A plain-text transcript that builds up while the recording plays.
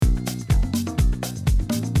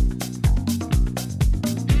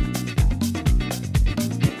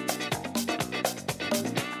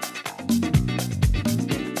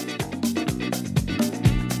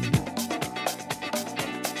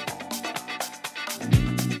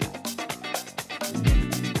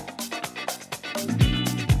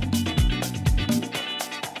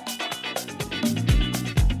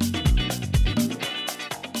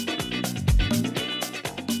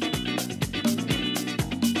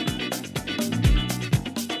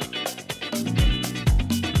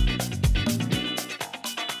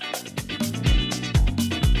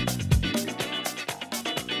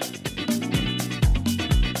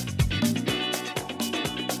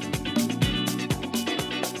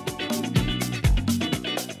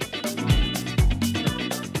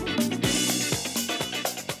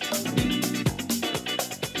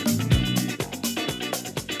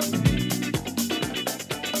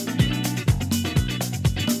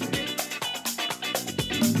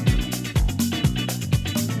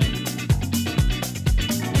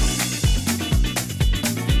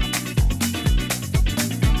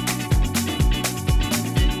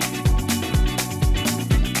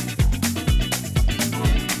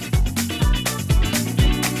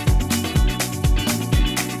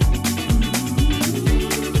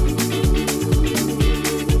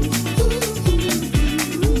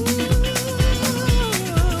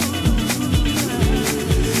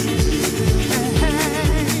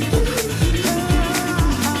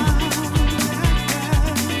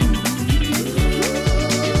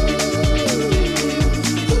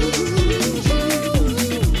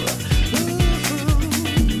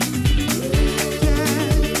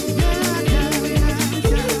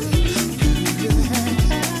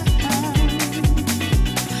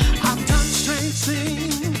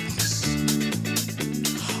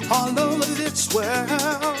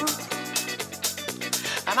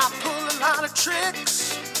I pull a lot of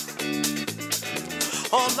tricks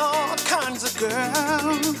on all kinds of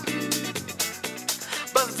girls.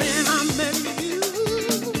 But then I met you,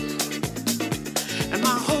 and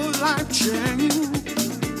my whole life changed.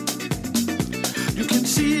 You can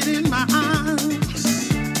see it in my eyes.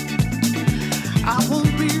 I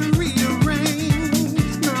won't be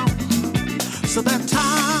rearranged, no. So that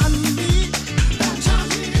time me,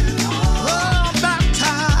 oh, that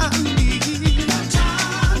time me, that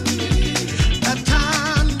time me, that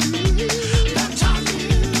time me, that time me,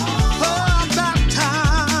 oh, that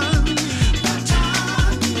time me,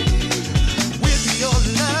 with your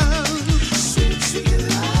love, sweet, sweet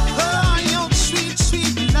love, oh, your sweet,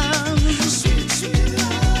 sweet love, sweet, sweet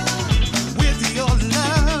love, with your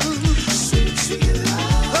love, sweet, sweet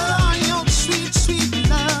love, oh, your sweet, sweet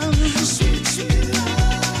love, sweet, sweet love.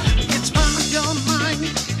 It's on your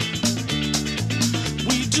mind.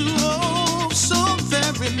 We do oh so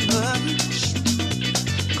very much,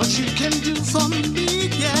 'cause you can do for me,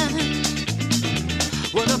 yeah,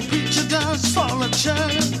 what a preacher does for a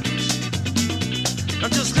church. Now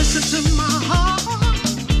just listen to my heart.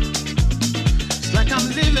 It's like I'm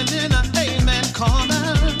living in an amen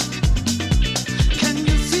corner. Can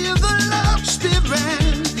you feel the love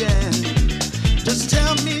spirit? Yeah. Just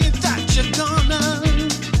tell me that you're gonna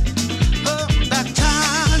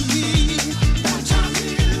baptize me. Baptize me,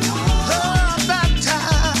 Lord. Oh,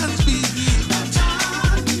 baptize me.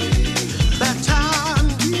 Baptize me.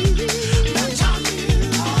 Baptize me. Baptize me,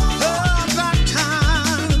 Lord. Oh,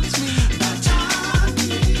 baptize me. Baptize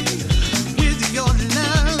me. With your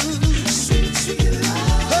love. Sweet, sweet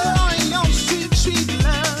love. Oh, your sweet, sweet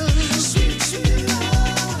love. Sweet, sweet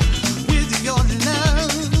love. With your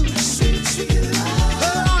love. Sweet, sweet love.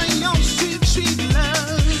 Oh, your sweet, sweet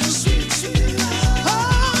love. Sweet, sweet love.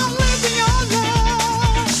 Oh, with your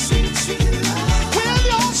love. Sweet, sweet love. With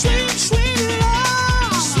your sweet, sweet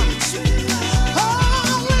love. Sweet, sweet love.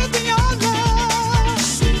 Oh, with your love.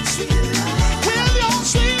 Sweet, sweet love. With your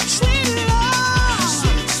sweet, sweet love.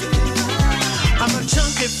 Sweet, sweet love. I'm a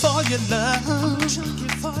junkie for your love.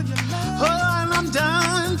 Oh, and I'm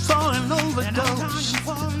dying for an overdose.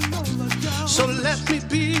 So let me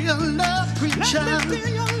be a love preacher.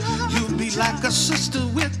 You be like a sister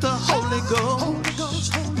with the Holy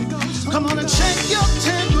Ghost. Come on and shake your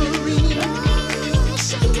tambourine.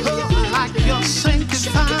 Oh, like you're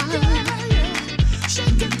sanctified.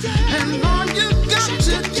 And all you got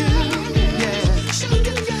to do, yeah,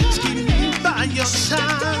 is keep me by your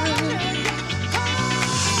side.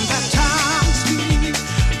 Baptize me.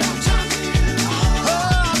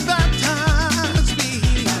 Oh, baptize me.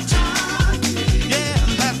 Yeah,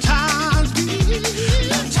 baptize me.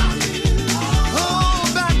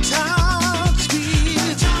 Oh, baptize me.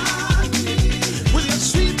 With your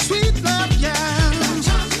sweet, sweet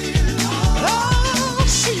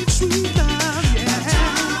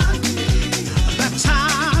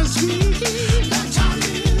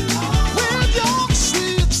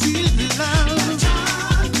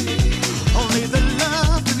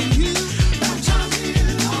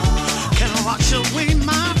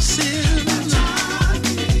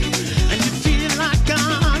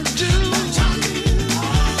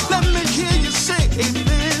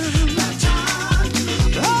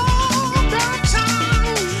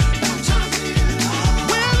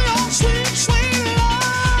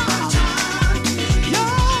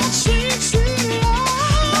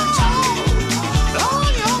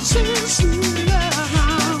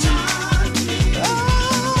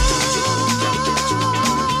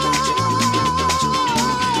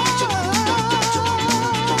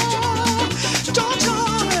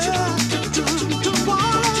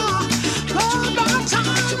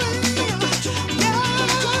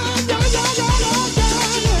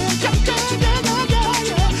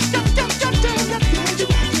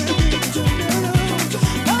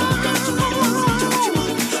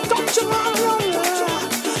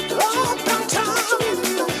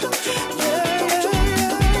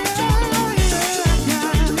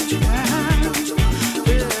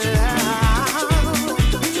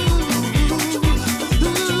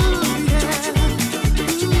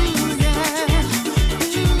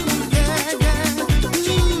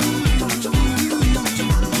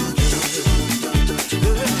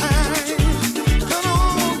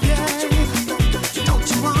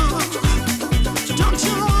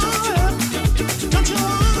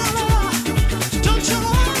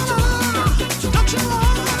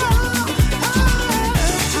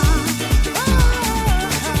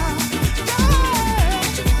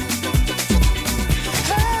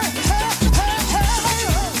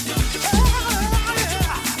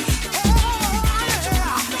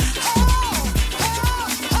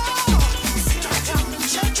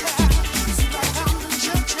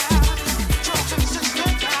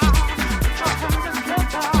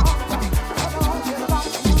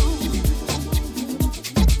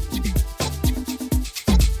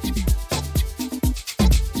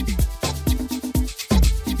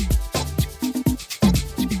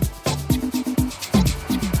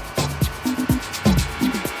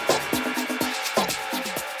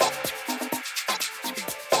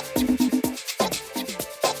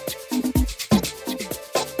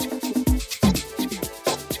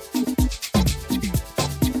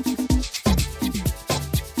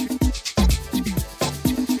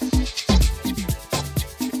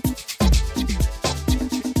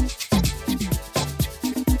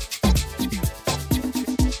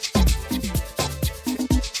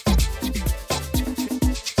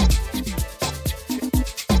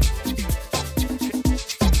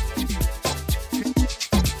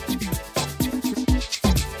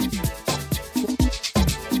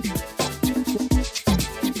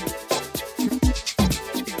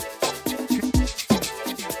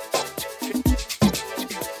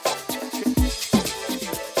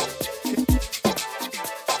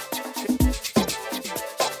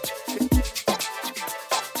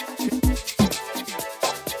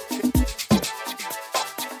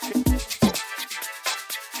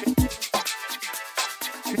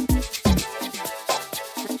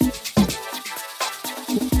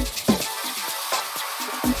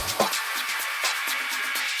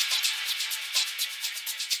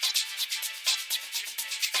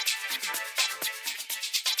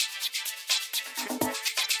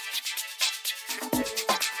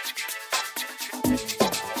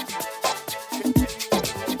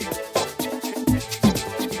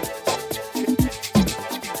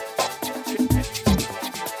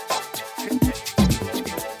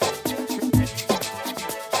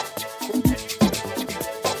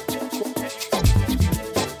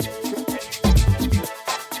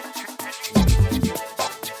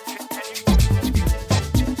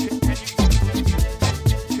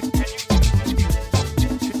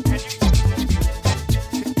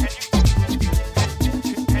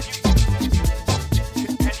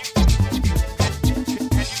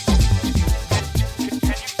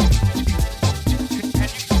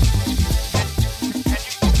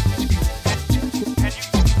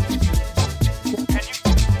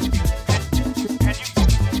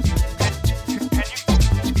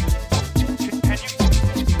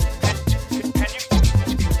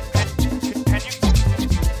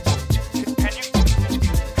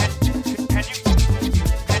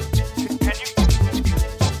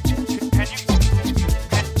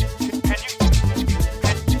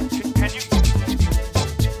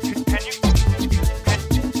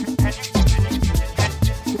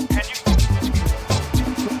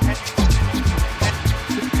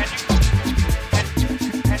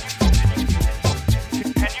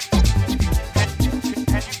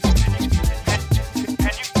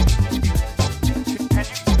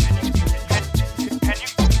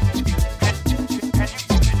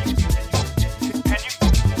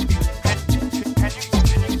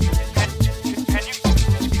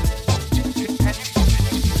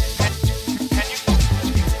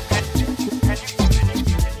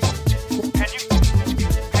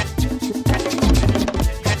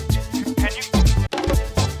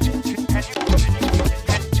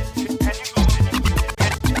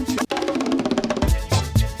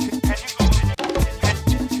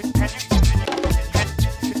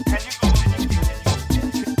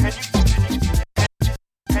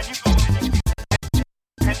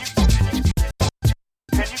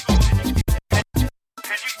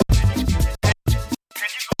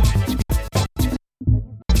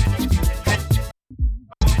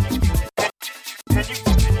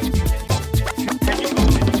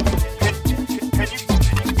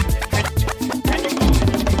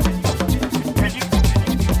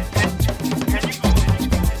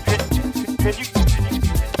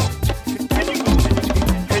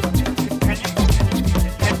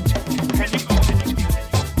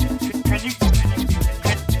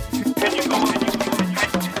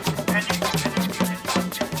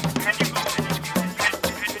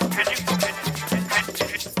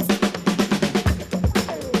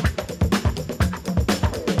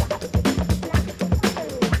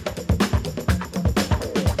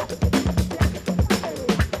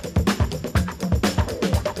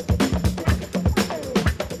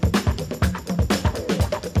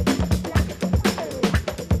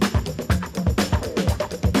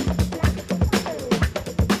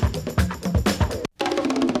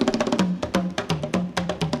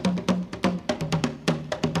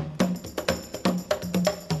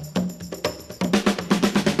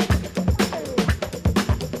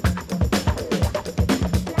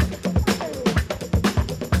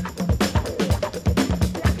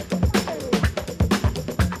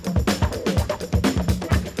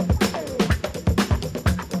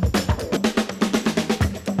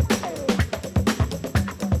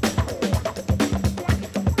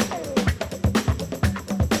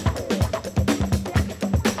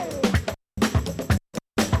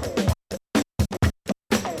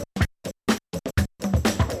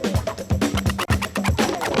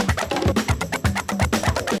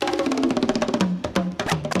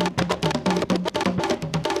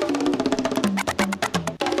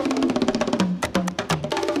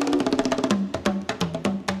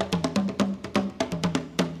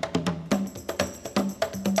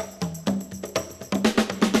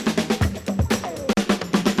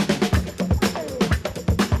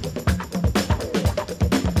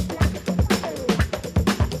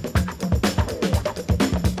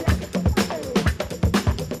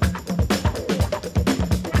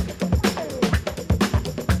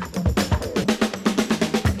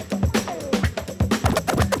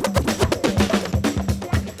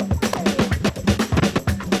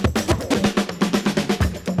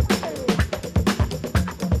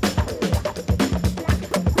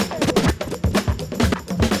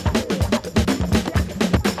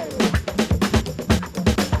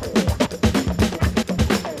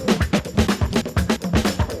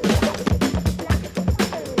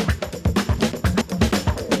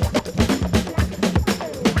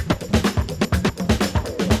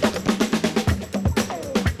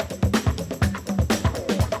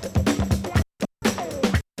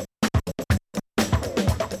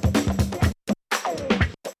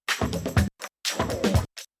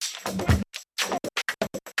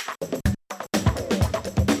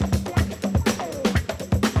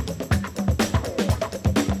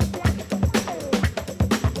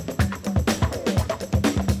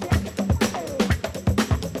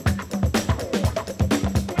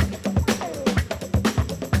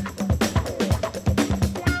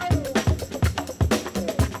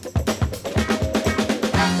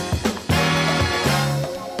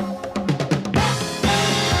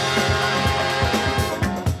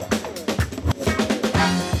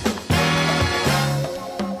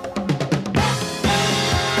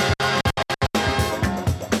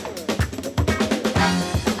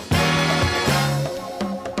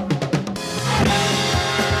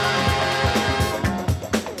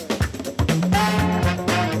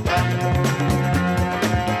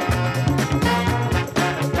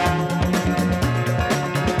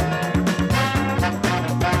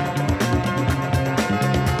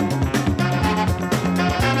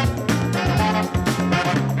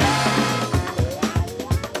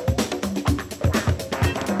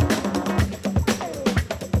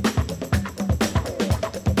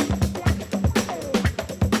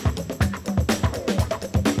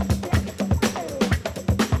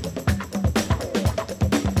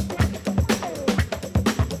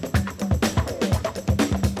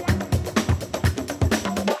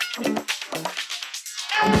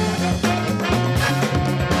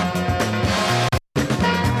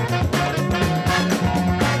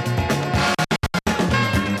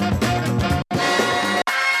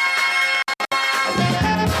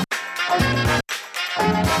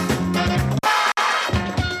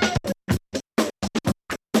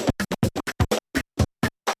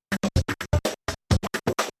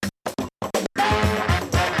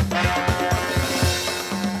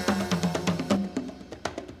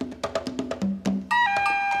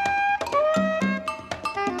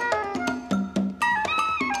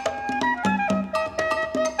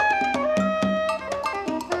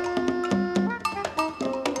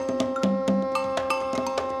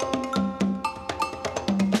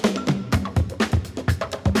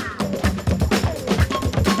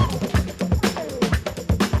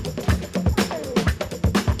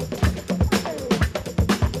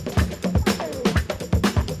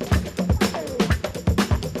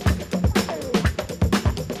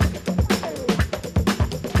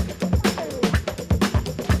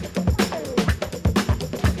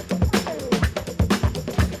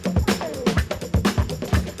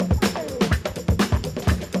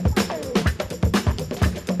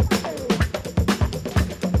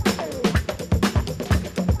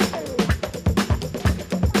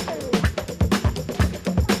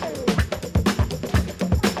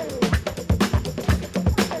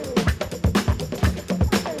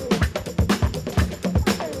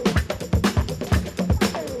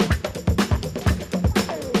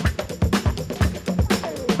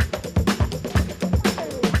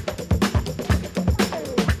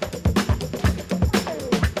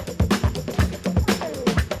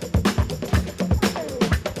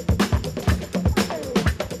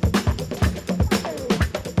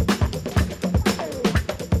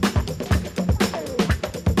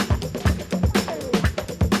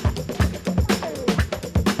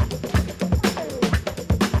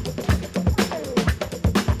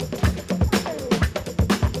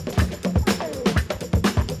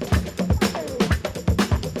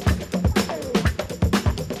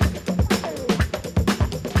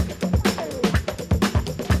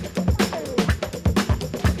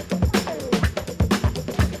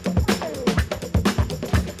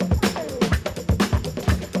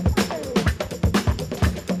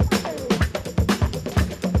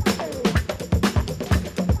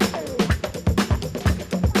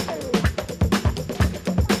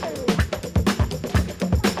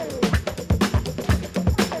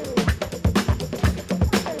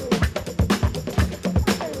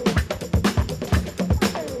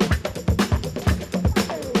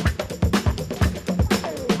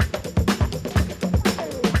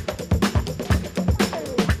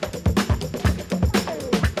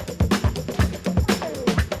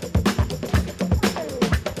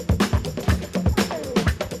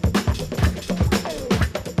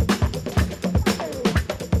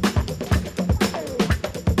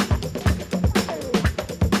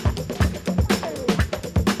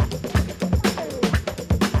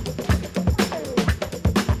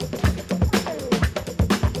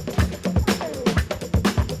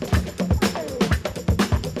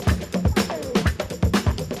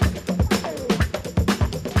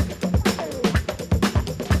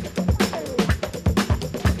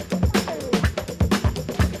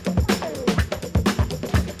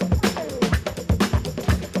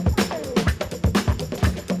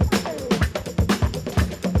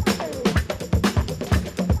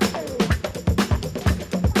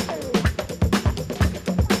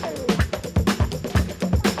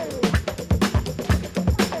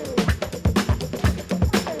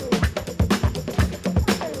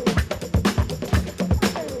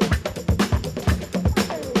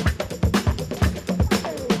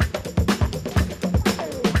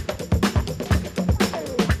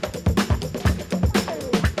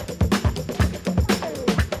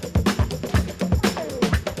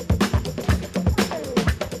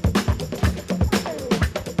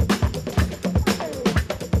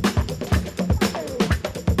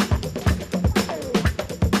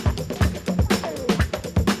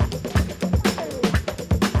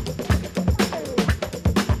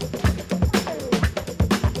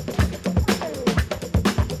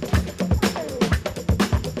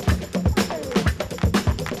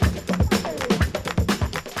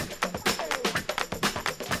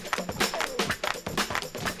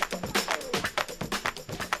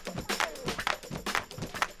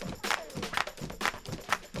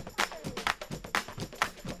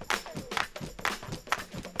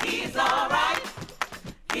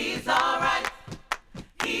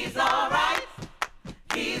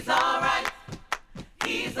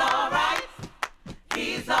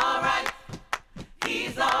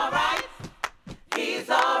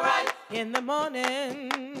In the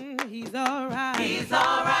morning, he's alright. He's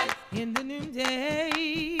alright. In the noonday,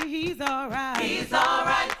 he's alright. He's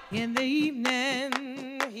alright. In the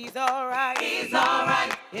evening, he's alright. He's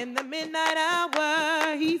alright. In the midnight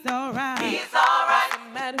hour, he's alright. He's alright. What's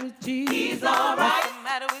the matter with Jesus? He's alright. What's the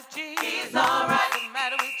matter with Jesus? He's alright. What's the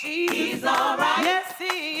matter with Jesus? He's alright. Yes, he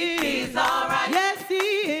is. He's alright. Yes, he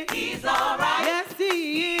is. He's alright. Yes, he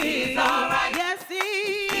is. He's alright. Yes, he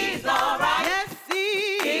is. He's alright. Yes, he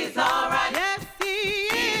is. He's alright. Yes, he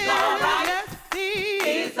is. He's alright. Yes, he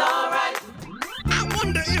is. He's alright. I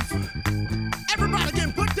wonder if everybody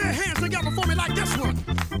can put their hands together for me like this one.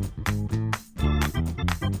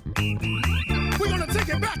 We're gonna take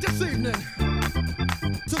it back this evening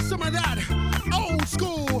to some of that old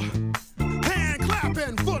school hand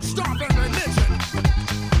clapping, foot stomping religion.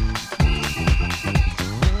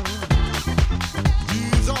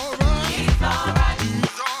 He's alright. He's alright.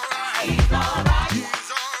 He's alright. He's alright.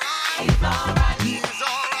 He's alright. He's alright. He's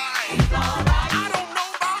alright. He's alright. I don't know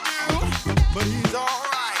about you, but he's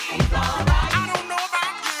alright. He's alright. I don't know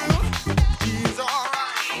about you. He's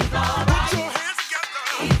alright. He's alright. Put your hands together.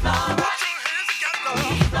 He's alright. Put your hands together.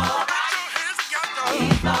 He's alright. Put your hands together.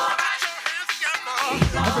 He's alright. Put your hands together.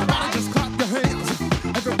 Everybody just clap your hands.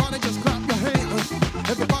 Everybody just clap your hands.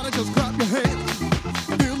 Everybody just clap your hands.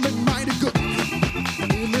 Feeling mighty good.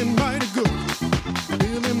 Feeling mighty good.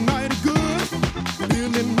 Feeling mighty good.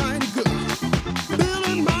 Feeling mighty good.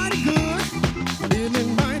 Feeling mighty good. Feeling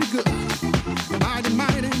mighty good. Mighty,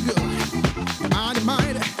 mighty good. Mighty,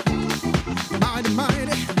 mighty. Mighty,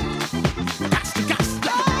 mighty. That's the gas.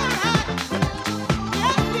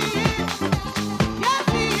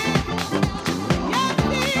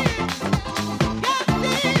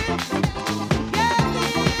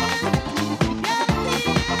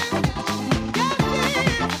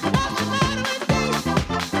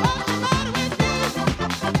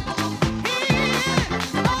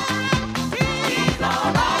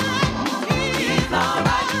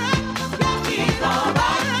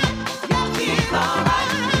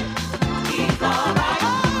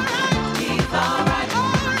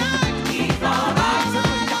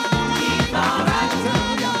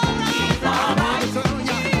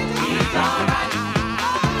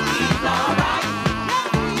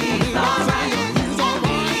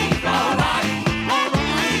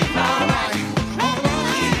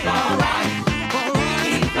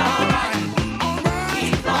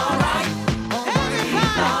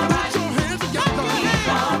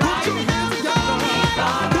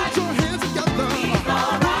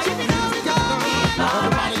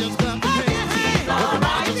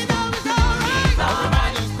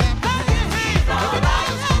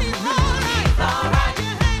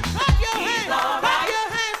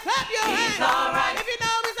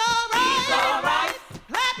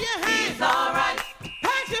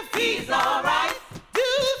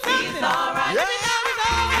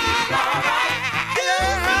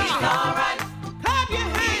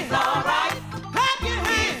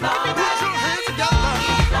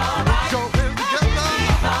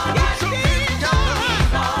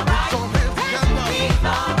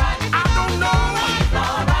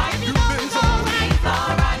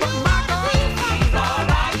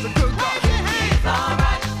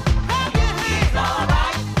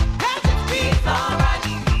 He's alright.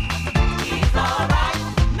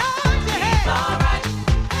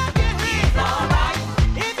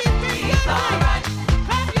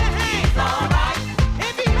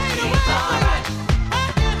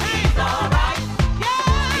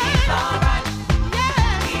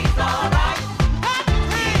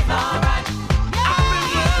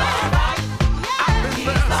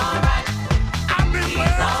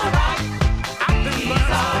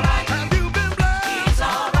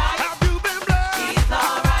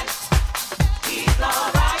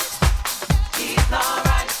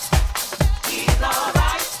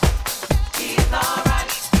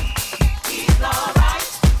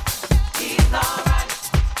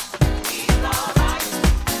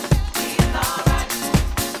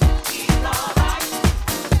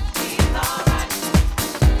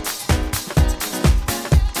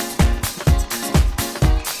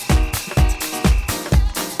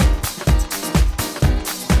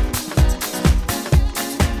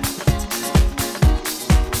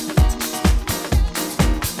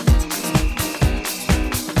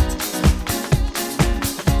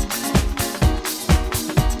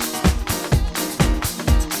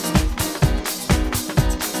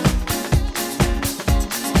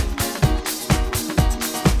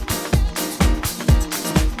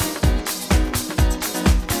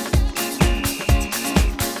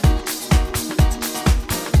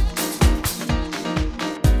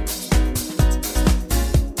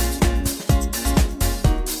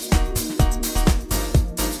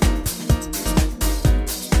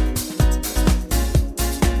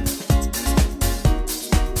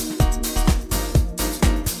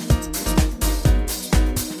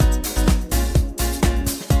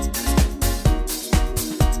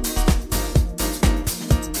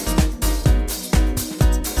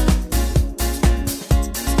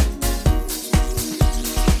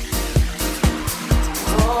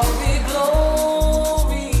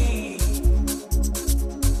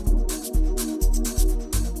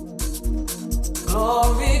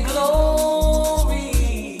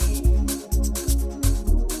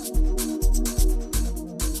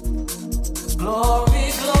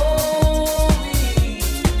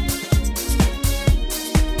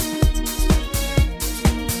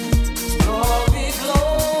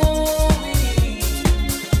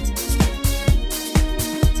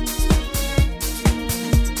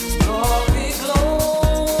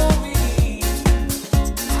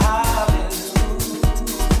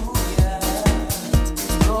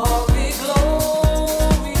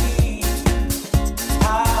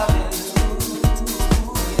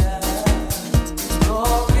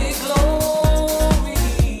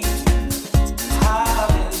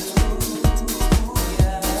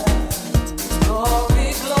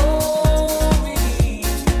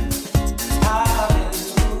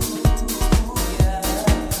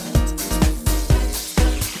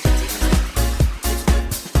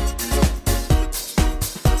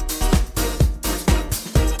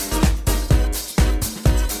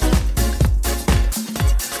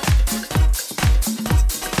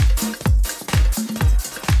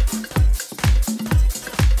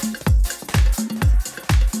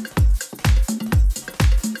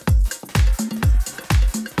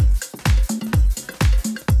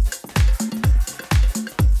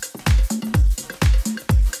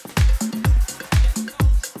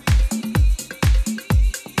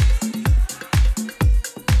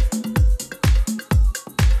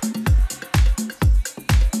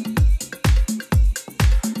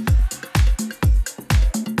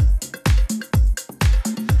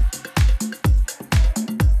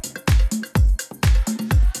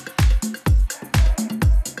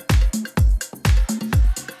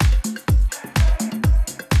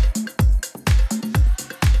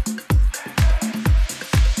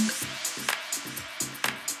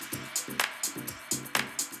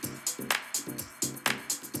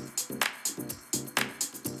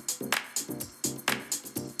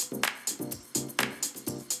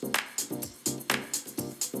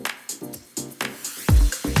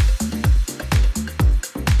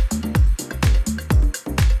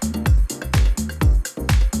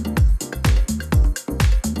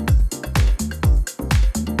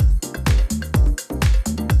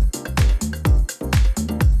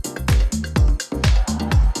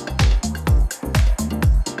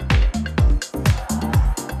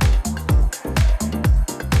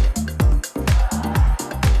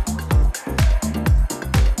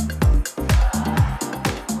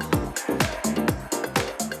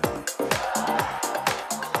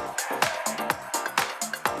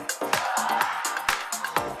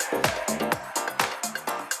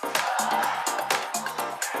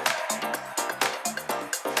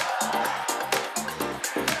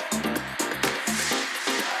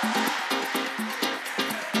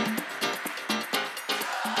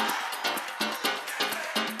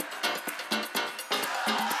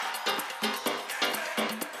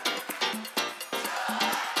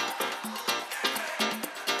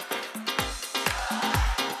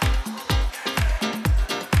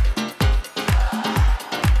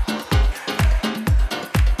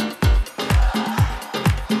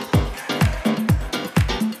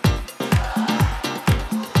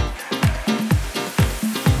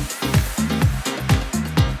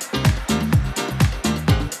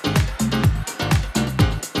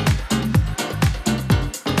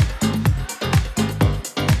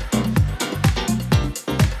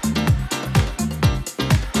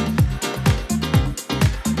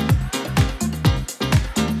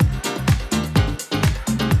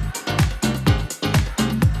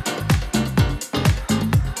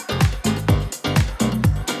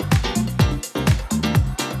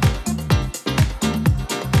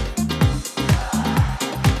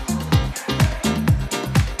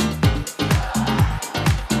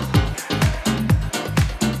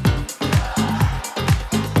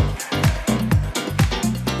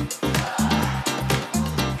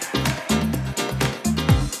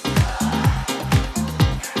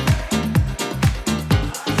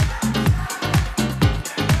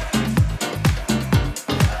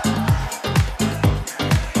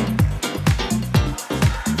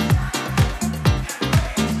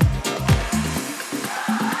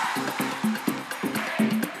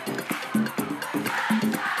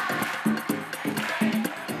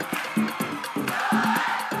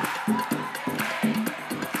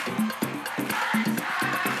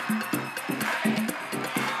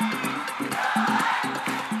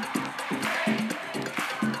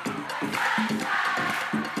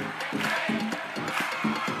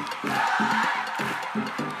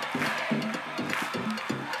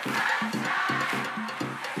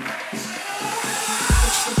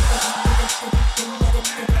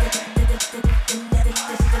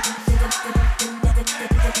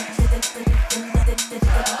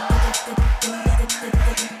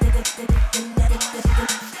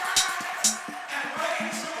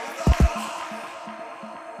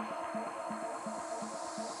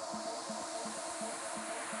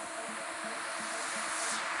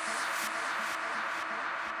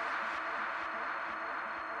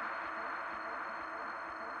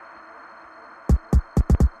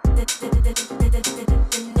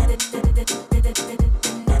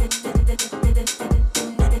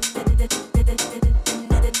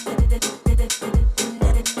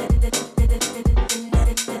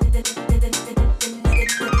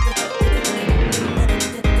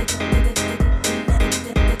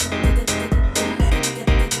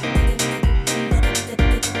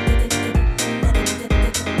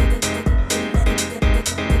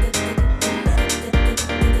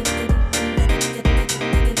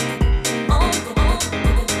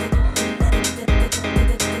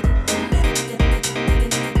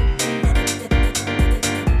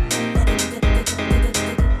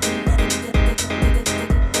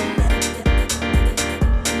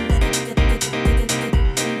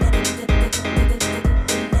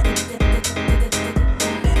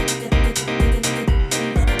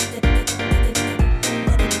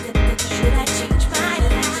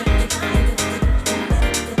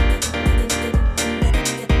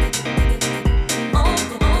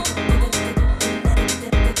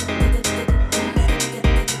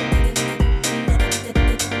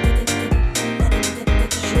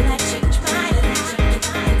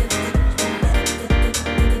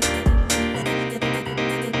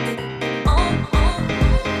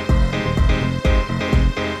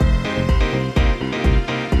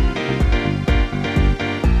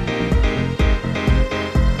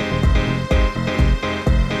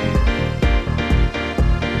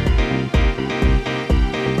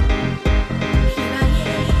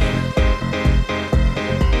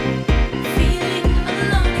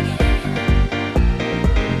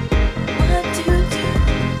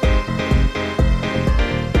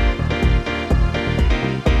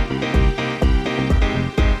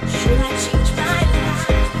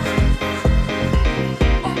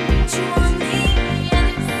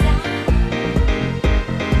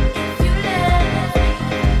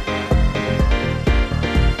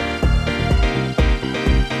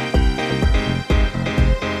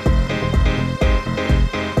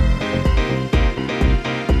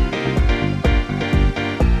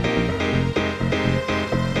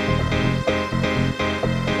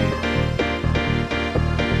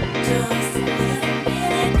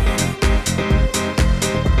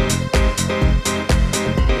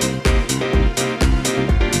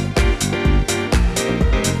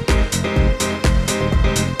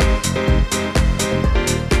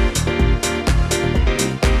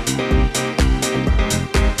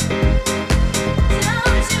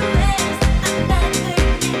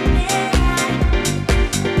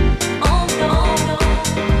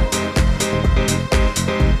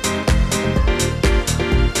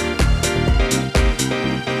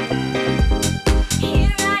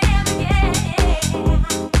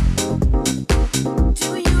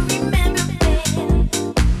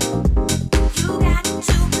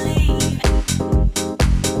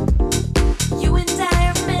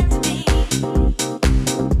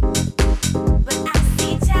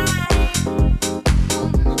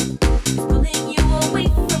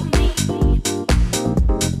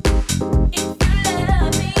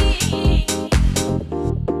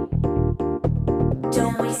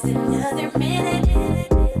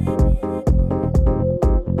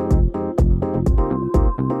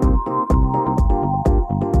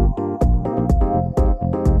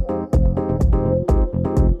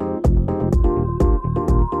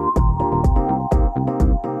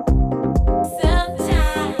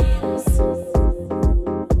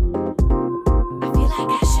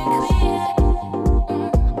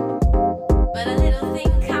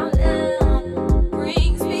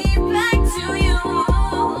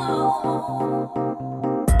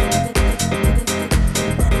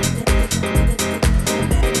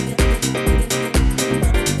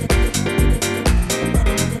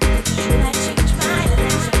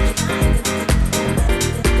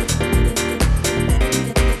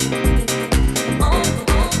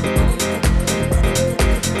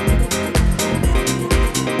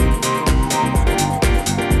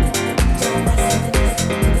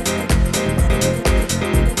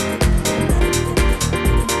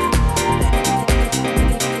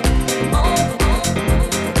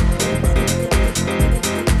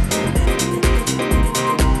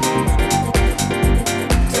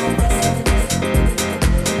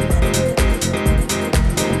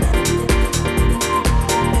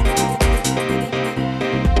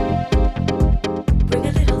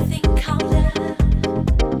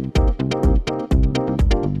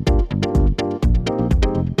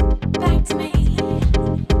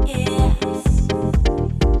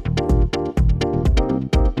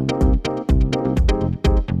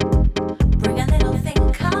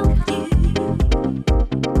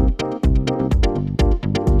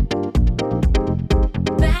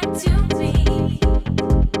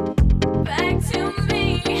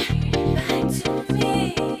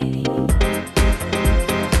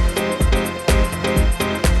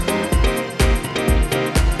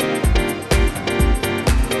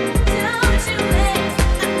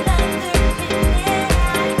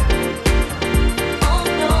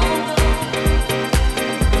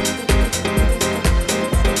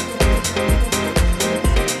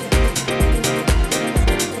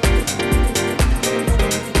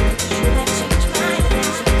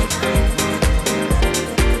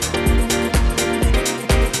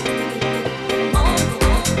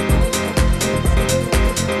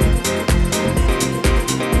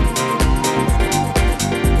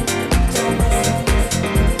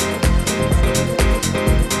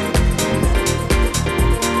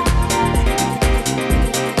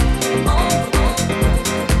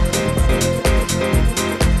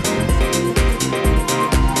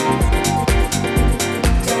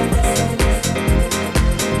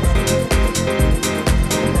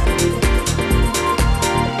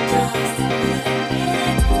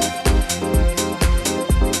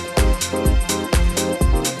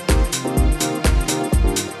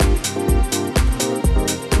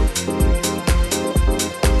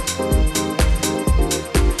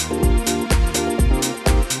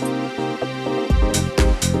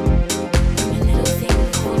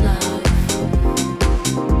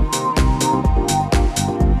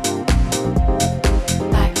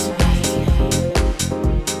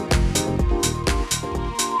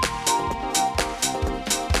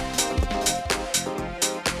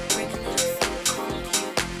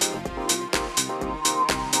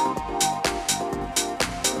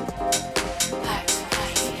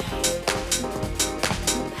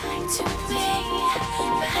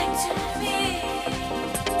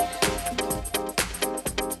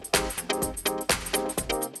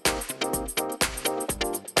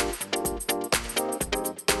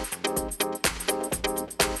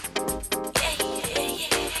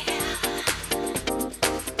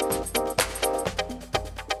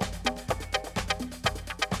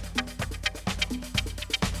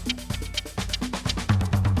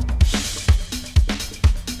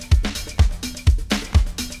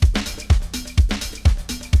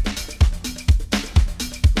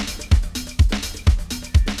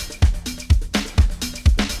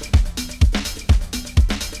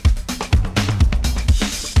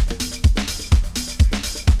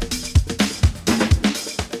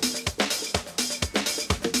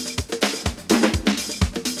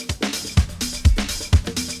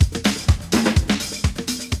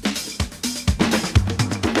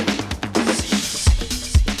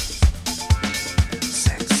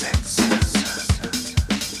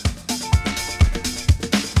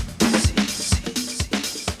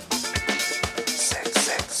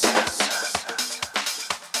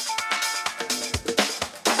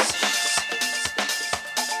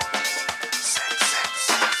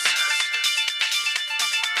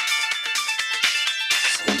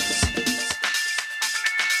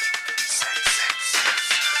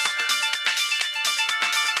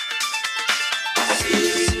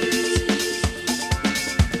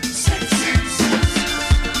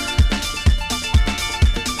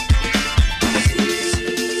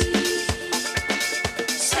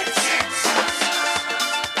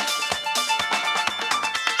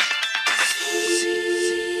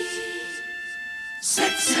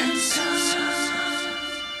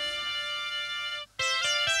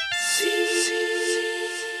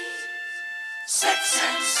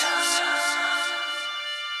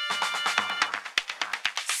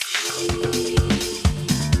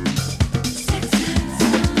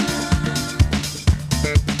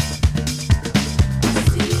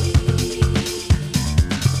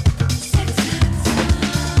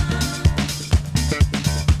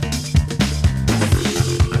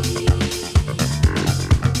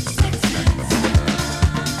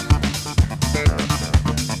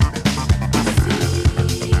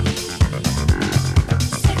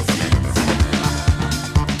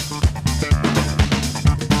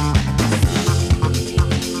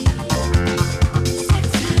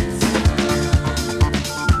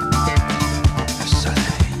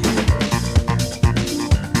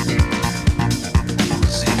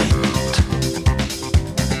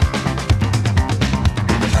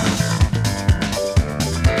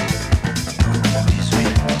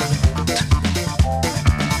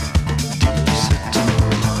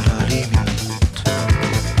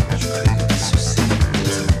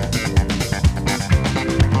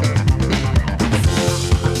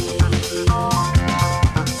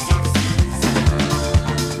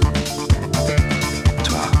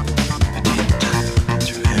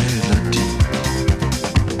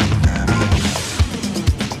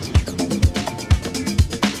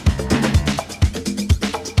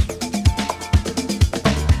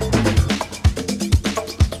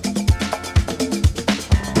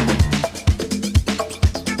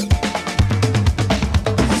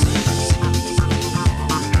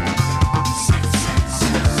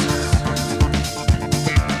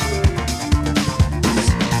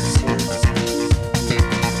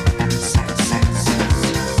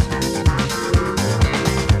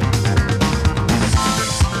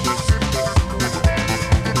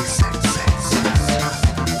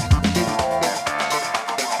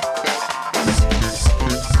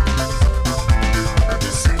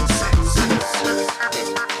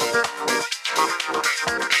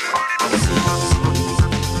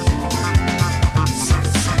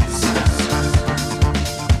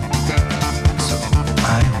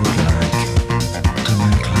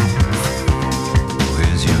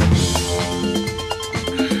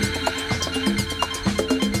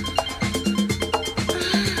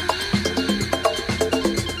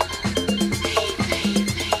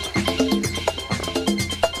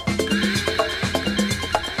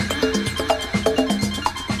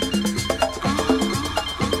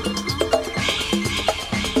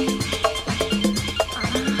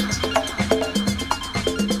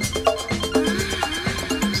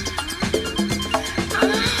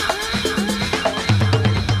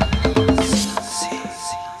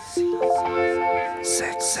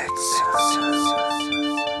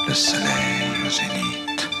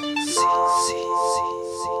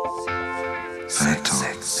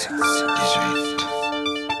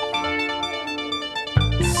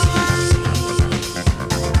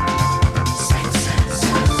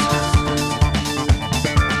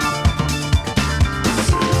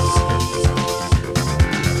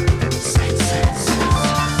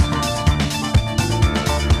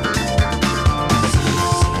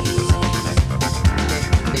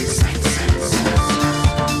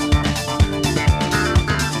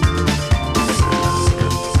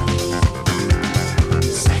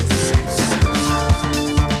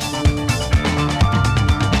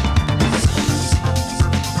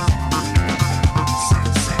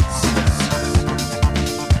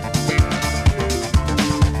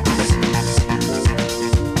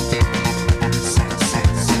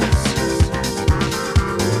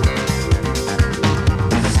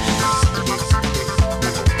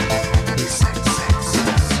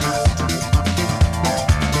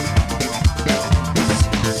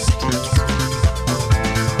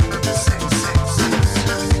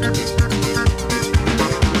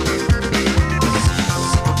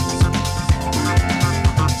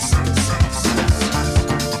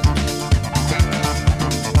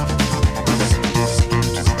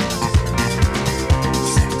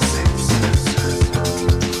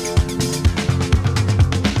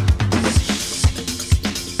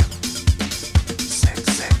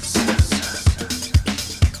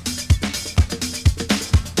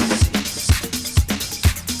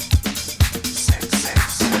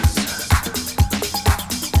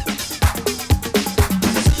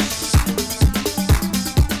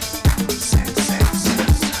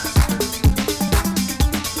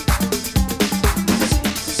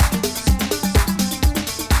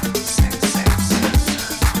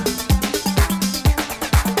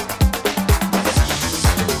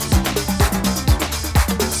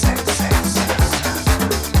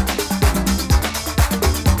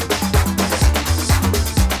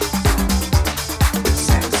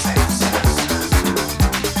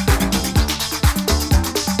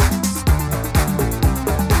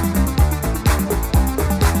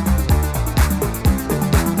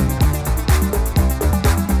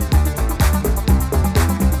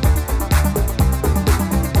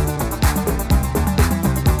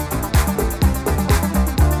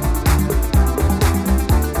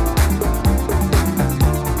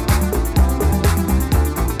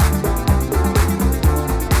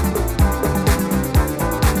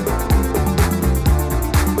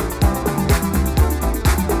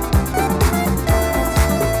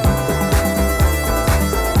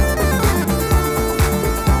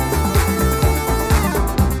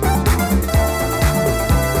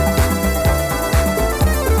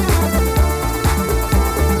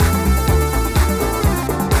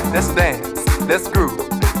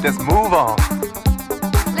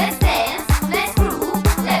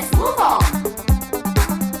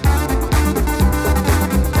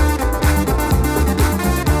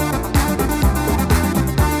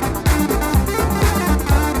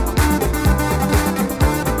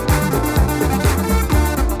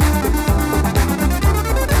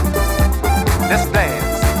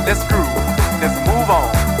 let's groove, let's move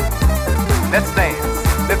on. Let's dance,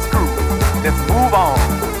 let's groove, let's move on.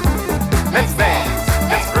 Let's dance,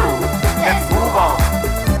 let's groove, let's move on.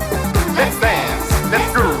 Let's dance,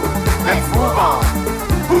 let's groove, let's move on.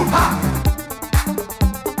 Hoo-ha!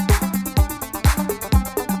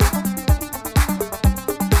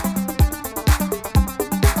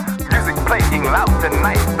 Music playing loud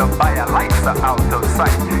tonight, the fire lights are out of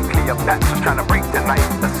sight. Cleopatra's trying to break the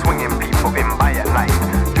night, the swinging people in by at night.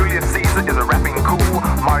 Julius Caesar is a rapping cool,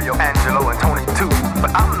 Mario, Angelo, and Tony too.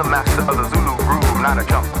 But I'm the master of the Zulu groove, not a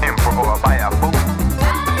jump emperor or a fire fool.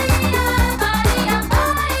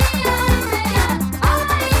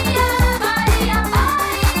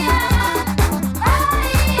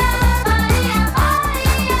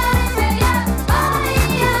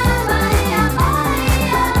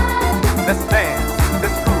 Let's dance,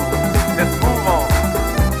 let's groove, let's move on.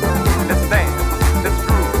 Let's dance, let's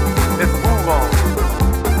groove, let's move on.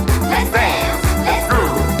 Let's dance, let's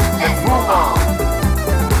groove, let's move on.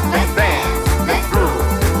 Let's dance, let's groove,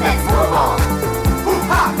 let's move on.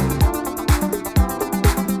 Hoo-ha!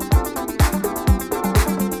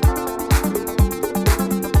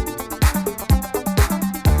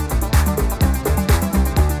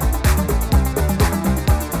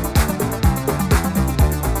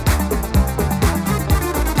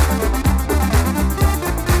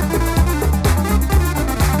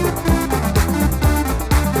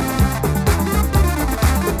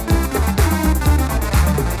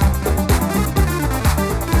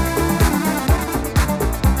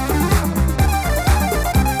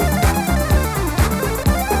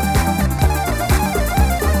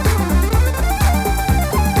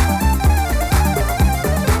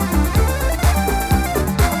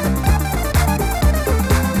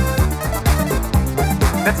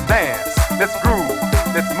 Let's dance, let's groove,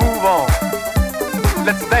 let's move on.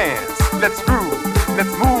 Let's dance, let's groove,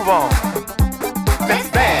 let's move on. Let's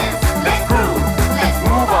dance, let's groove, let's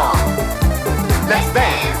move on. Let's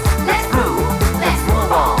dance, let's groove, let's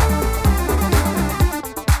move on.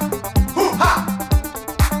 Hoo-ha!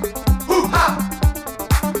 Hoo-ha!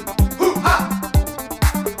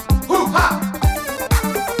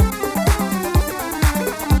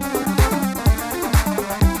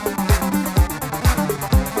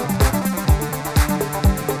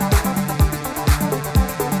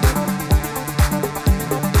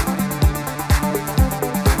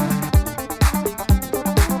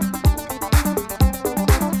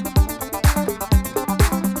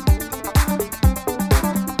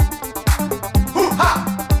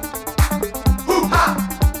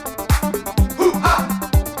 Hoo-ha!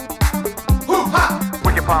 Hoo-ha!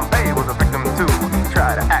 Wicked Pompey was a victim too.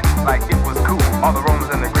 Tried to act like it was cool. All the Romans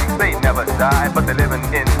and the Greeks, they never died, but they're living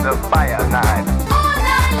in the fire night. All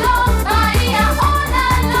night long, Bahia, all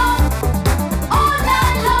night long. All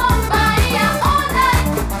night long, Bahia, all night.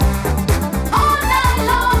 All night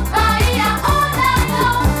long, Bahia, all night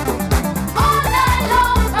long. All night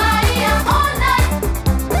long, Bahia, all night.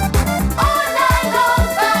 All night long,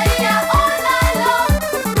 Bahia, all night long.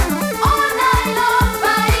 All night long,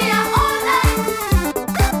 Bahia, all night.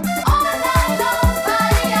 All night long,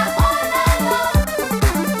 Bahia, all night long.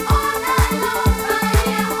 All night long,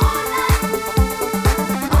 Bahia, all night.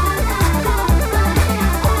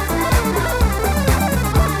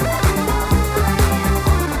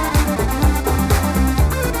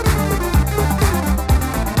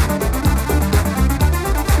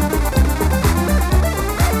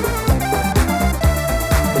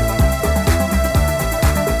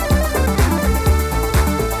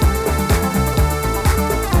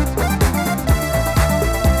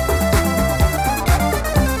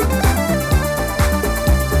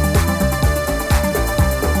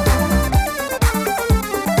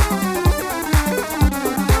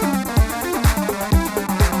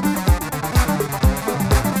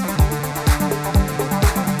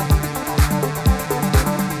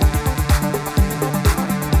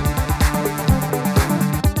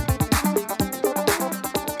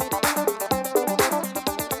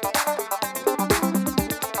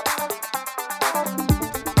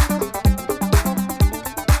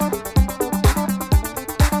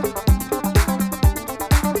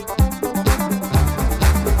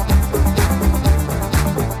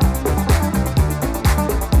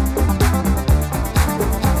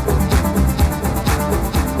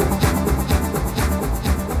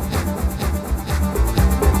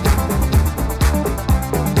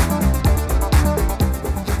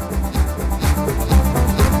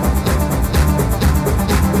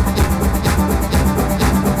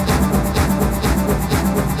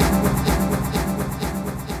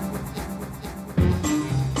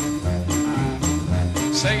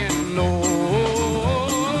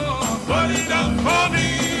 what he done for me.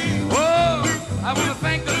 Oh, I want to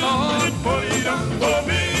thank the Lord. What he done for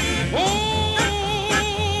me. Oh,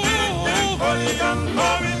 What he done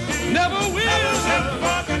for me. never will.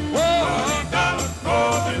 Oh,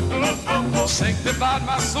 sanctified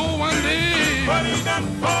my soul one day. What he done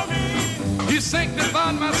for me. He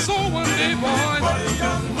sanctified my soul one day, boy. What he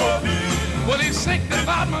done for me. Well, he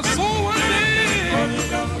sanctified my soul one day. What he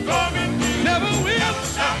done for me. Never will.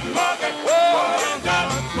 Oh,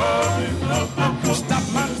 stop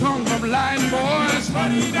my tongue from lying, boys.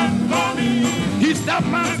 What he done for me. He stopped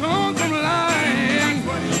my tongue from lying.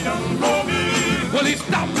 What he done for me. Well, he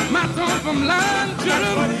stopped my tongue from lying to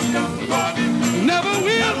them. What he done for me. Never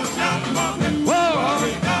will. Whoa.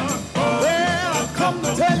 Well, I come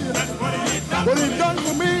to tell you what he done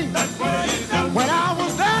for me when I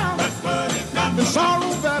was down in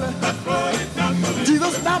Sorrow Valley.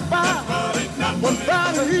 Jesus stopped by one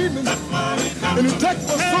Friday evening and he took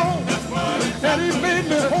my soul and he made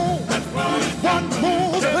me whole. One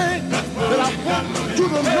more thing that I want you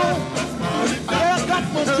to know, I got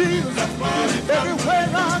my Jesus everywhere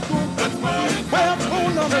I go. Way up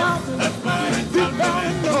on the mountain, deep down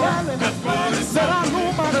in the valley,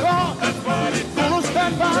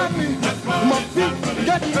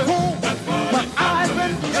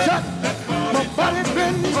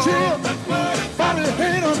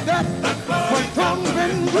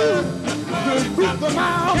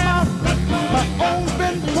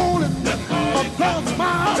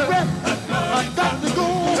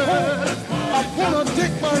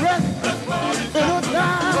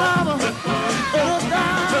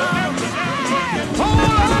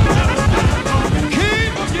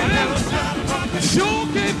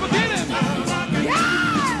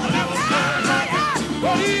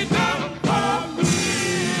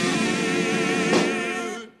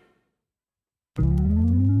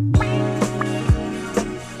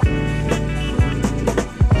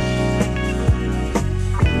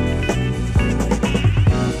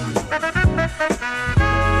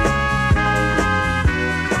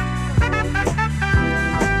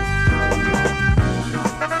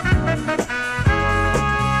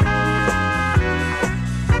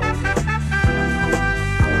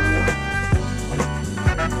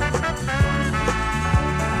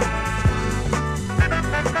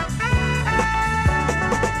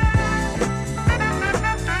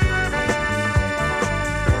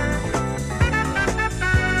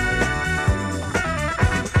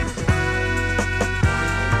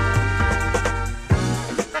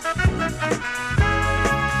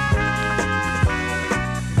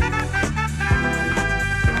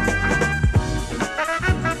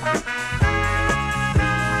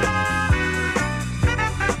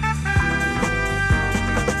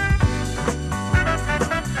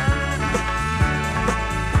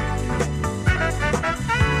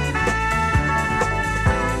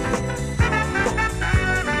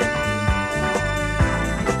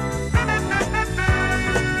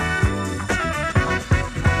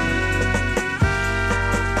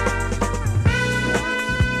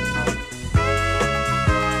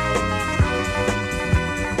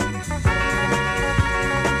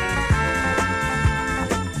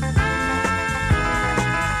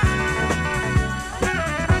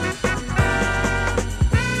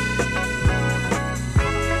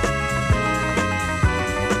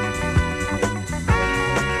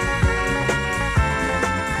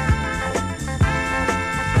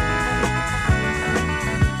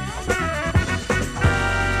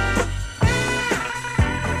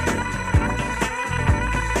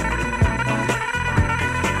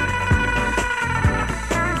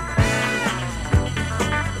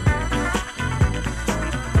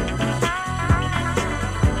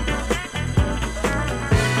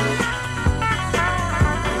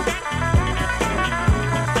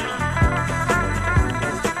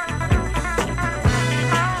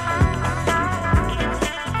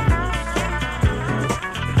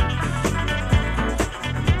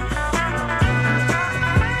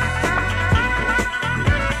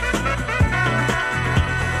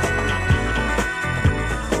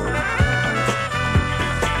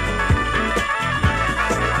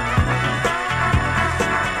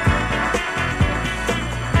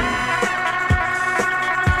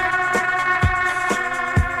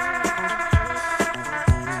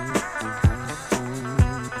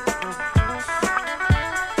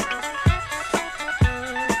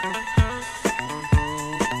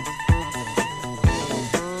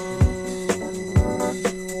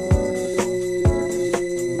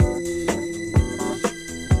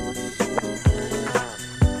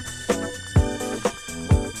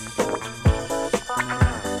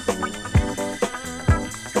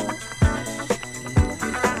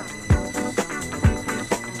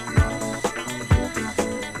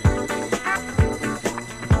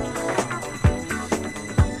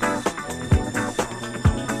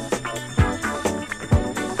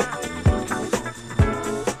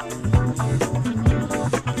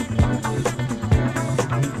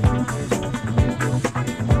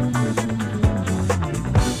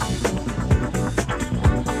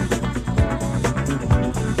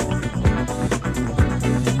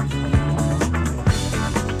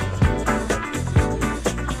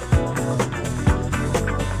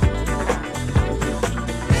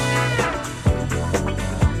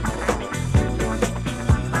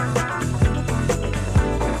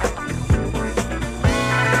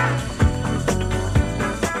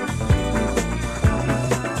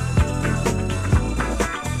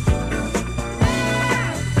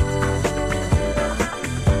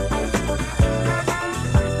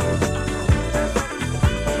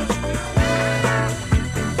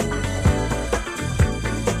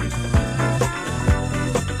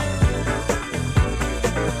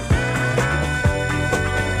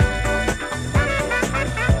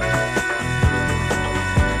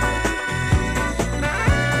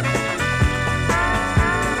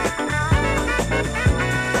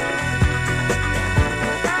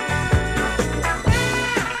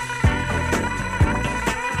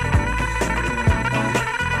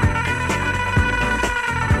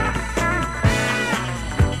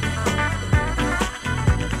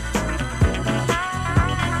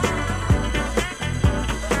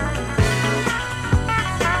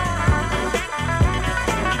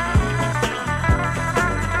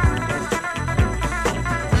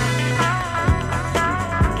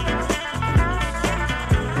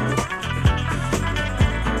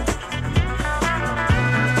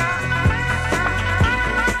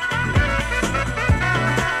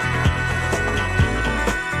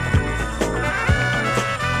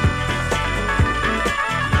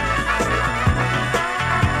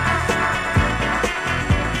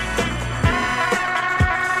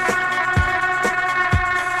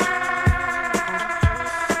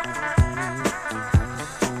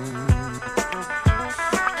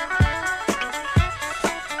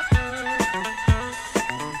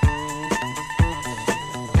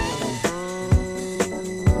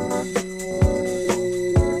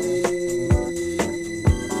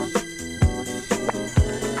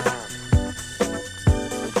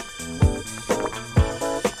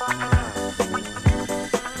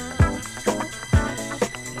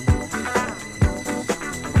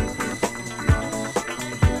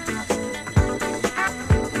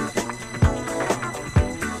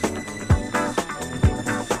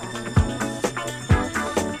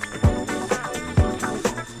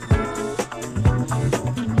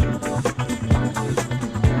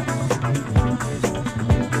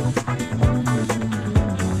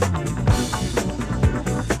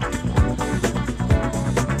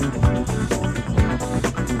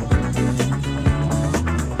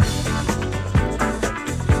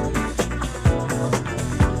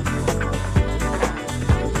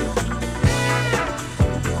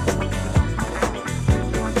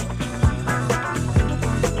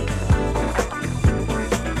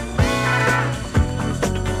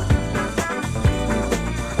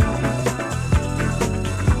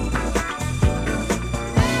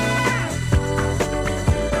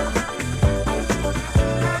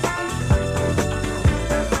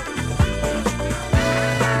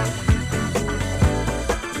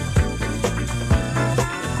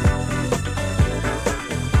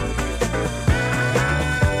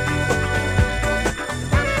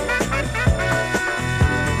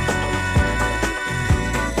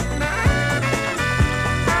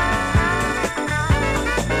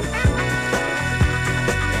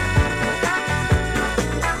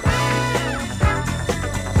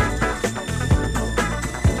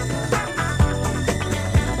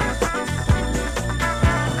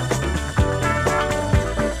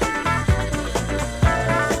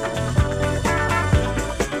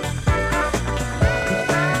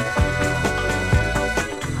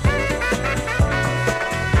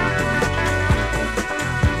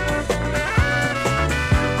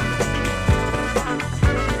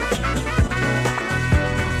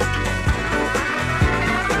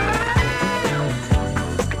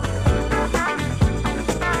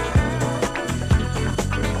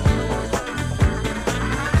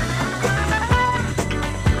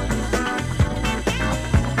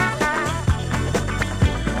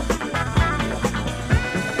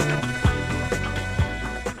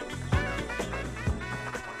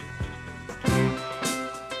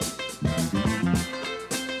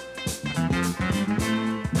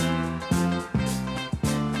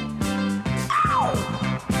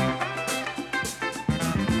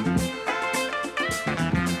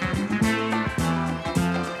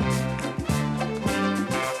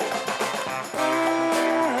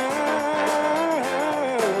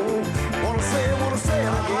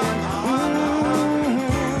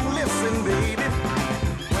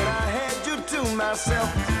 myself,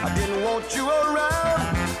 I didn't want you around.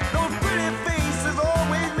 Those pretty faces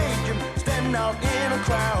always made you stand out in a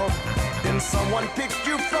crowd. Then someone picked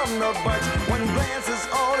you from the bunch. One glance is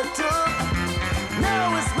all it took.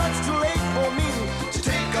 Now it's much too late for me to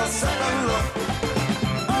take a second look.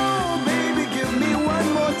 Oh, baby, give me one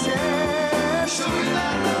more chance. Show you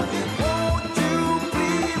that I love you. Won't you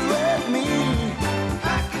please let me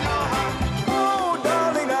back in your heart? Oh,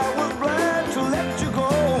 darling, I was blind to let you go.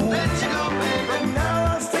 Let you go, baby. But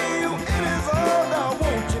now I see you in his arms. I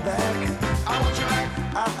want you back. I want you back.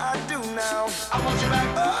 I do now. I want you back.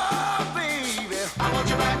 Oh, baby. I want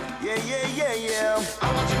you back. Yeah, yeah, yeah, yeah. I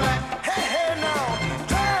want you back. Hey, hey, now.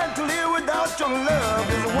 Trying to live without your love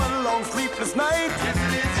is one long sleepless night. Yes,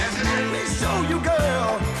 it is. Yes, it is. Let me show you, girl,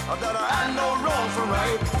 that I know wrong from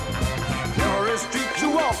right. Every street you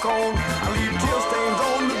walk on, I leave tear stains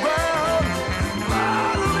on the ground.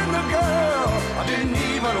 Darling, the girl, I didn't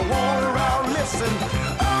even want around. Listen,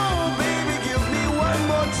 oh, baby, give me one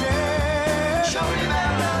more chance. Show me that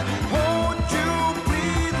I love you. Won't you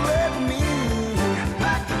please let me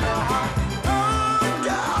back in your heart? Oh,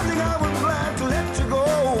 darling, I was glad to let you go.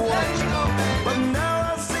 Let you go, baby. But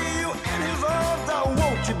now I see you in his arms. I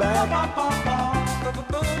want you back.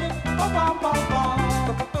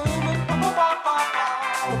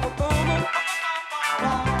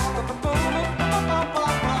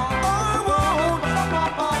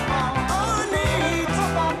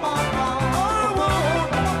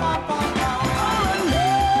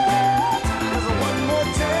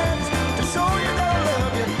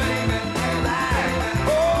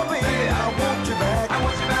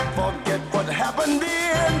 Happened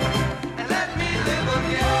then, and let me live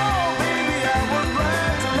again. Oh, baby, I was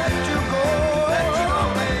glad to let you go. Let you go,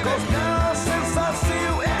 baby. 'Cause now since I see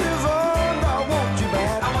you in his arms, I want you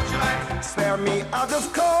back. I want you back. Spare me others'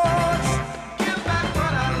 cause. Give back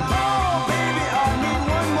what I lost. Oh, baby, I need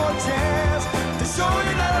one more chance to show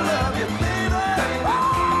you that I love you, baby.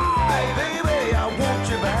 Oh, baby, I want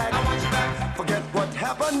you back. I want you back. Forget what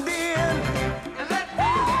happened then. And let me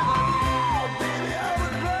live again. Baby, I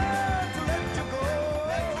was glad to let you go.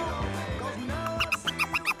 'Cause now I see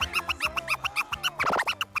you in his arms.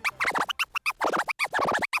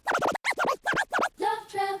 Love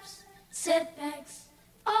traps, setbacks,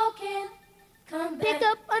 all can come back. Pick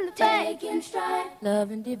up on the track. Take in stride,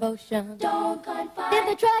 Love and devotion. don't confide. In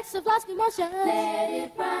the tracks of lost emotions. Let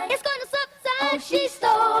it ride. It's gonna subside. Oh, She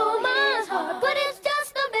stole my his heart, heart. but it's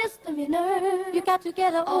just a misdemeanor. You got to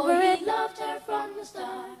get her Oh, over he it. loved her from the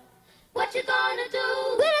start. What you gonna do?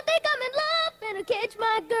 When I think I'm in love, better catch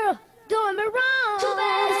my girl doing me wrong. Too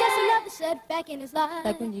bad. It's just another setback in his life.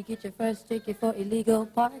 Like when you get your first ticket for illegal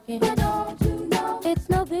parking. But don't you know? It's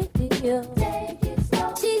no big deal. Take it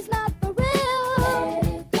slow. She's not for real. Let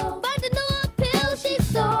it go. Find a new appeal. She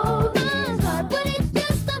stole my heart, but it's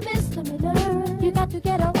just a misdemeanor. You got to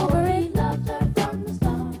get her Oh, over he it. loved her from the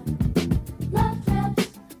start. Love traps,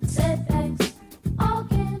 setbacks, all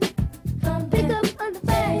can come Pick back. up on the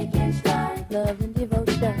track. Take in stride, Love and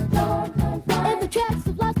devotion. don't In confide. the tracks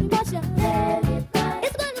of lost emotion. Let it ride.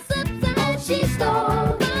 It's gonna subside. She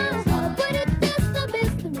stole my heart, but it's just a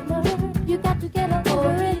misdemeanor. You got to get her Oh,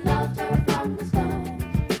 over he it. loved her from the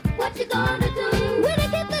start. What you gonna do? When I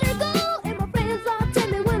can't let her go, and my friends all tell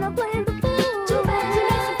me when I'm playing the fool. Too bad. She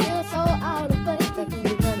makes me feel so out of place. Like when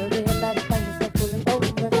you run a red light, find yourself pulling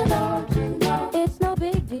over. But don't you know? It's no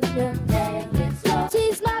big deal. Take it slow.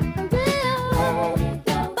 She's not for real. Let it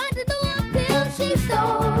go. Find a new appeal. She's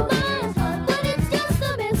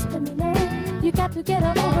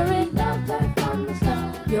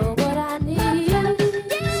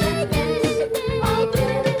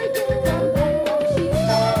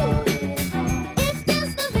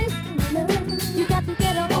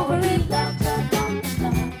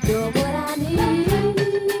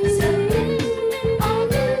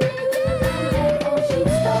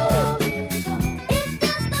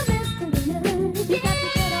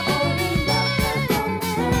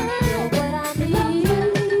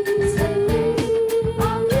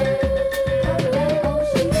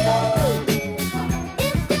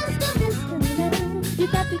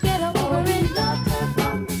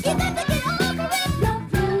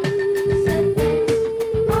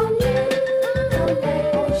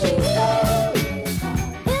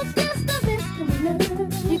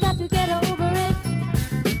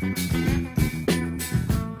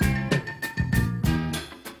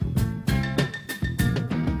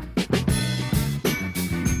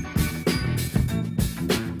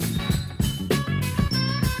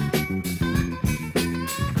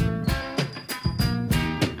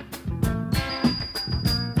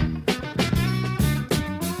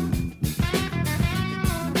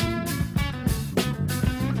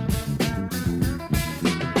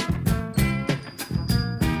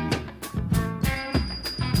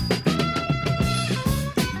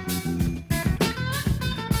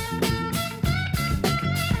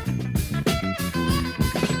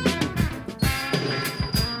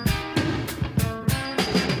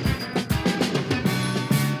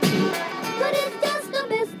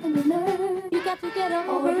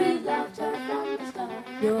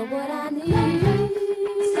You're what I need.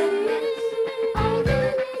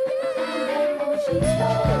 Oh, she's so.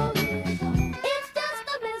 It's just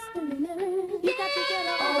a misdemeanor. You got to get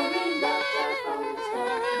her only love her from the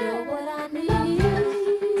start. You're what I need.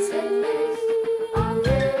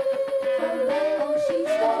 Oh, she's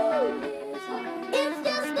so. It's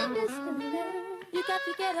just a misdemeanor. You got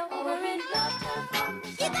to get over it. You got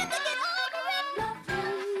to get over it. Love her.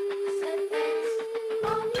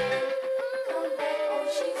 Oh,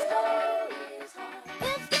 she's so.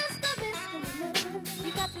 It's just a misdemeanor.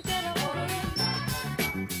 You got to get over it.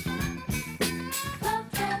 Love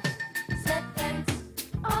her. Said thanks.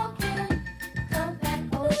 Okay. Come back.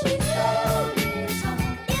 Oh, she's so.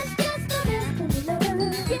 It's just a misdemeanor.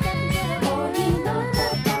 You got to get over it. Love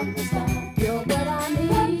her from the start. You're what I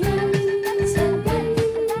need. Said thanks.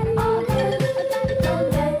 Okay. Come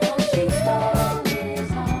back. Oh, she's so.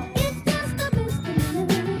 It's just a misdemeanor.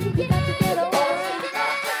 You got to get over it.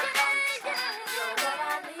 You're what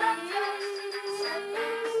I need. Said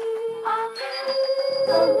thanks. Okay.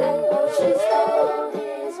 Come back. Oh, she's so.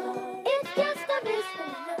 It's just a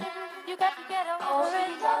misdemeanor. You got to get over it.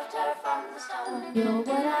 Loved her from the start. You're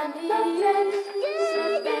what I need.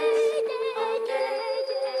 Said thanks. Okay.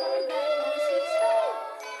 Come back. Oh, she's so.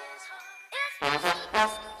 It's just a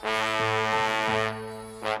misdemeanor.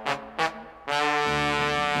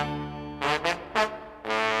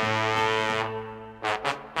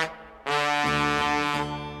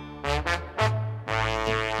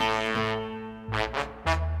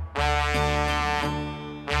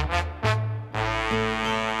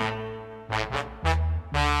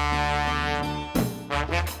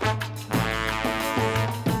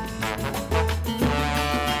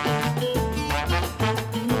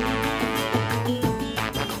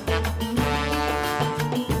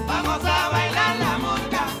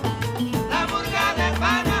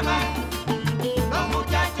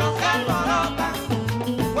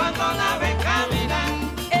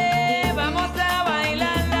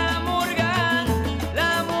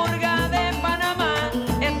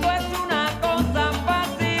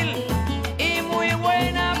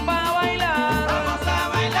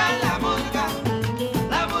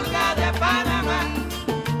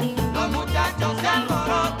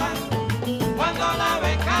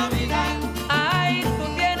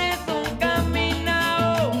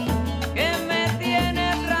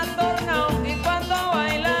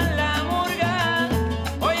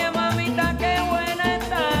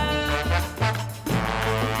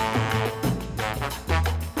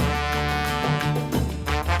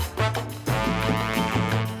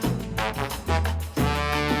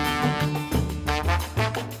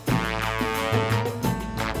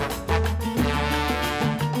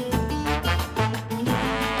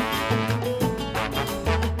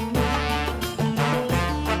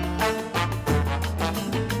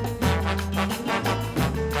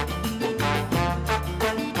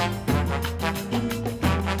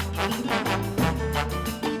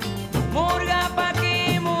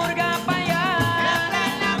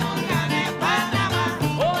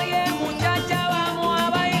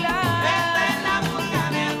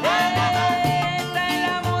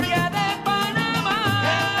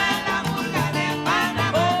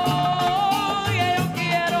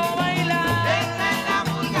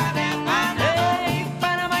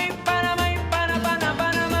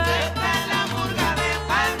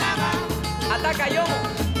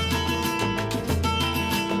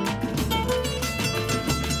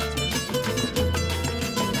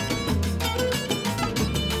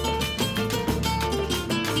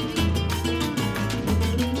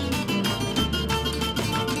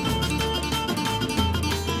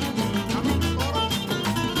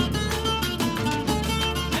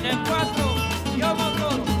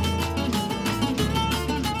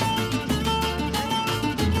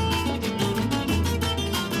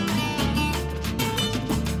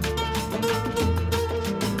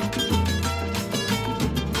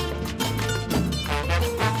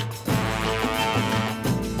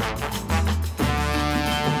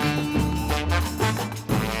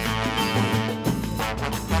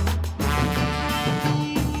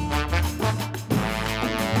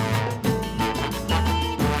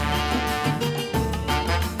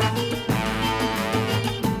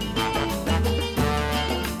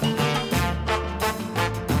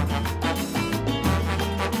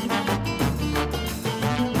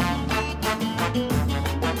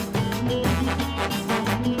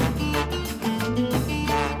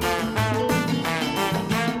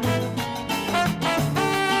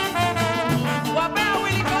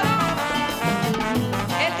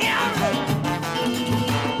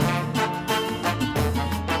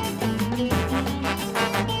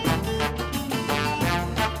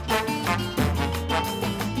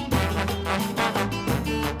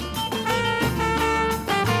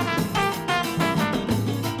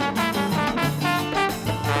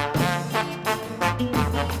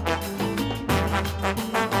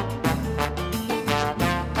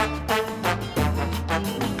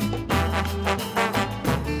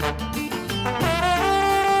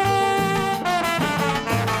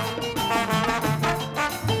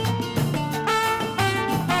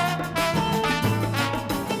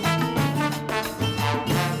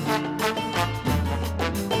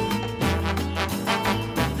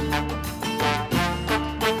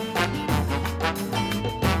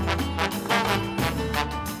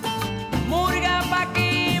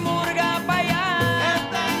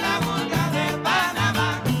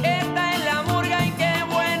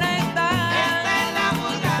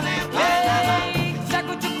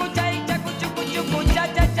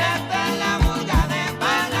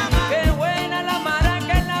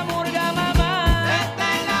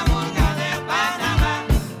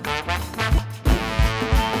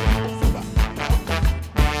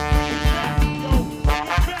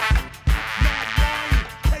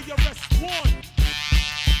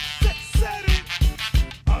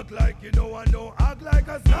 You know I don't act like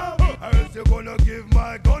a snob. Or else you're gonna give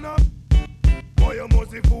my gun up. Boy, you must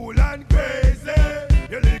be fool and crazy.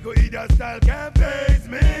 Your little idiot style can't face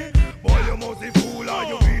me. Boy, you must be fool or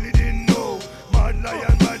you really didn't know. Mad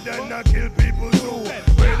lion, bad and I kill people too.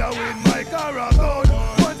 Whether with my car or gun.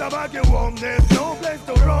 Once I'm back in warm, there's no place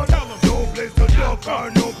to run. No place to duck or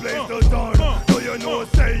no place to turn. So you know,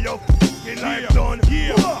 say you're f***ing like done.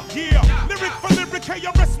 Yeah. Lyric for lyric,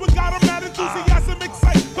 KRS, we got 'em mad enthusiasm,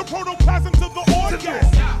 excite the protoplasm to the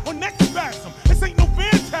orgasm. Or next spasm, this ain't no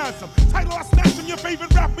phantasm. Title, I snatch him, your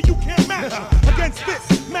favorite rapper, you can't match him. Against this,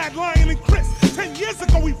 Mad Lion and Chris. 10 years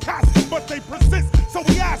ago we passed them, but they persist. So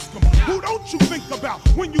we ask them, who don't you think about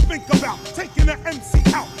when you think about taking an MC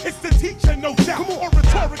out? It's the teacher, no doubt, or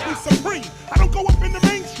rhetorically supreme. I don't go up in the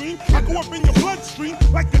mainstream, I go up in your bloodstream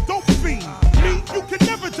like a dope fiend. Me, you can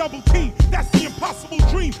never double team, that's the impossible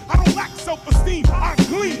dream. I don't lack self-esteem, I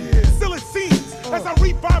gleam. Still it seems, as I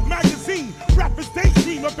read Vibe magazine, rappers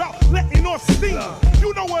daydream about letting off steam.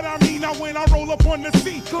 You know what I mean, now when I roll up on the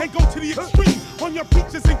scene, they go to the extreme on your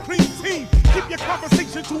peaches and cream team. Keep your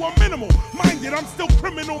conversation to a minimal. Minded, I'm still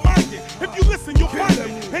criminal minded. If you listen, you'll find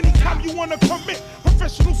it. Anytime you wanna commit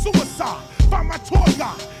professional suicide, find my tour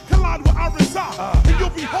guide, collide where I reside, and you'll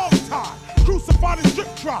be hog-tied, crucified and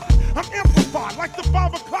drip dry. I'm amplified like the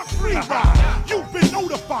 5 o'clock free ride. You've been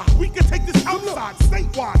notified. We can take this outside,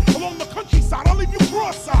 statewide, along the countryside. I'll leave you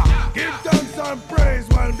cross-eyed. Give thanks and praise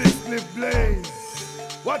while this cliff blaze.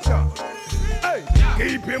 Watch out. Hey,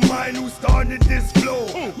 keep in mind who started this flow.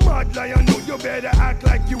 Mad Lion, know you better act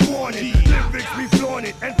like you want it. Lyrics, we flown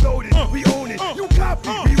it and flowed it. We own it. You copy,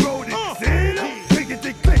 we wrote it. See?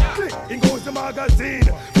 Clickety click, click. In goes the magazine.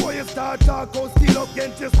 Boy, you start talk, go steal up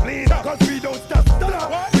against your spleen. Cause we don't stop,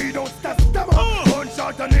 we don't stop. One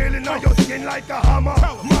shot a nail in your skin like a hammer.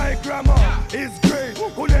 My grammar is great,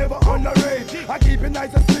 who never underrate. I keep it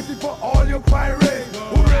nice and slippy for all your pirates.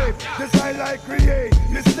 Hooray, this I like create.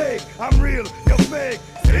 Mistake, I'm real, you're fake.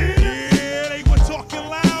 Yeah, they were talking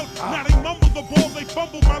loud. Now they mumble the ball, they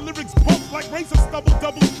fumble. My lyrics bump like razor stubble,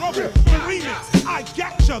 double trouble. The remix, I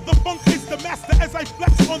gotcha. The funk is the master as I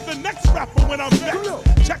flex on the next rapper when I'm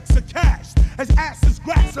vexed. Checks are cashed as asses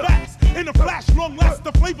grass fast. In a flash, long last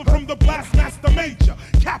the flavor from the blast master major.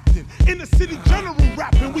 Captain, in the city general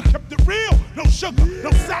rapping. We kept it real, no sugar,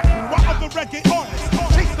 no satin. While other reggae artists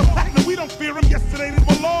chase the platinum, we don't fear them. Yesterday they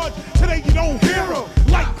were large, today you don't hear them.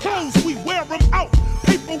 Like clothes, we wear them out.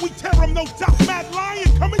 People, we tear them, no doubt. Mad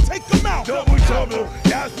Lion, come and take them out. Double trouble,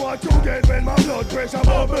 that's what you get when my blood pressure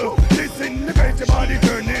bubble. Disintegrate your body,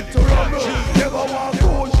 turn it to rubble. Never want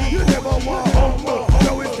food, you never want humble.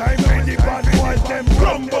 Now it's time for the bad boys, them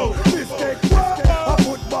crumble. Mistake, a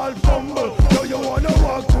football fumble. Now you wanna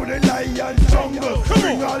walk through the lion jungle.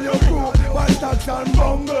 Bring all your crew, bastards and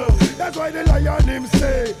bungle. That's why the lion him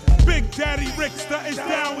say, Big Daddy Rickster is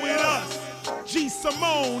down with us. G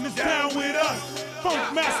Simone is down with us.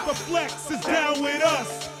 Funk Master Flex is down with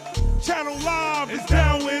us. Channel Live is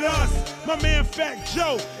down with us. My man Fat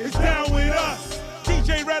Joe is down with us.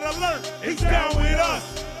 DJ Red Alert, he's down with us.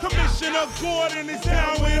 Commissioner Gordon is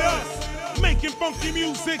down with us. Making funky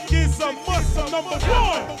music is a must. I'm number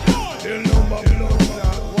one. Till number one. You know how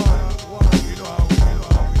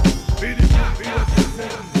we be the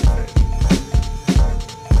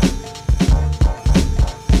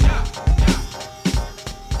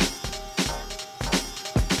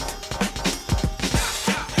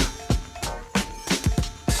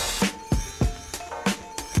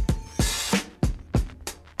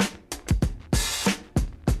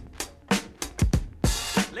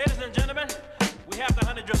Ladies and gentlemen, we have the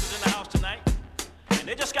Honey Drifters in the house tonight, and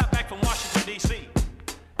they just got back from Washington, D.C.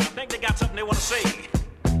 I think they got something they want to say.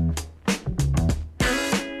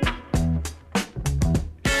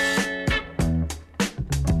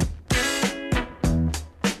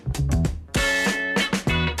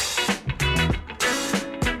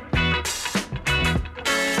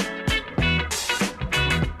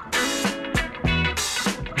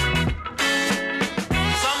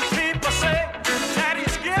 Some people say,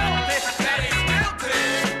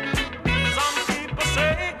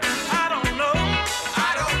 I don't know.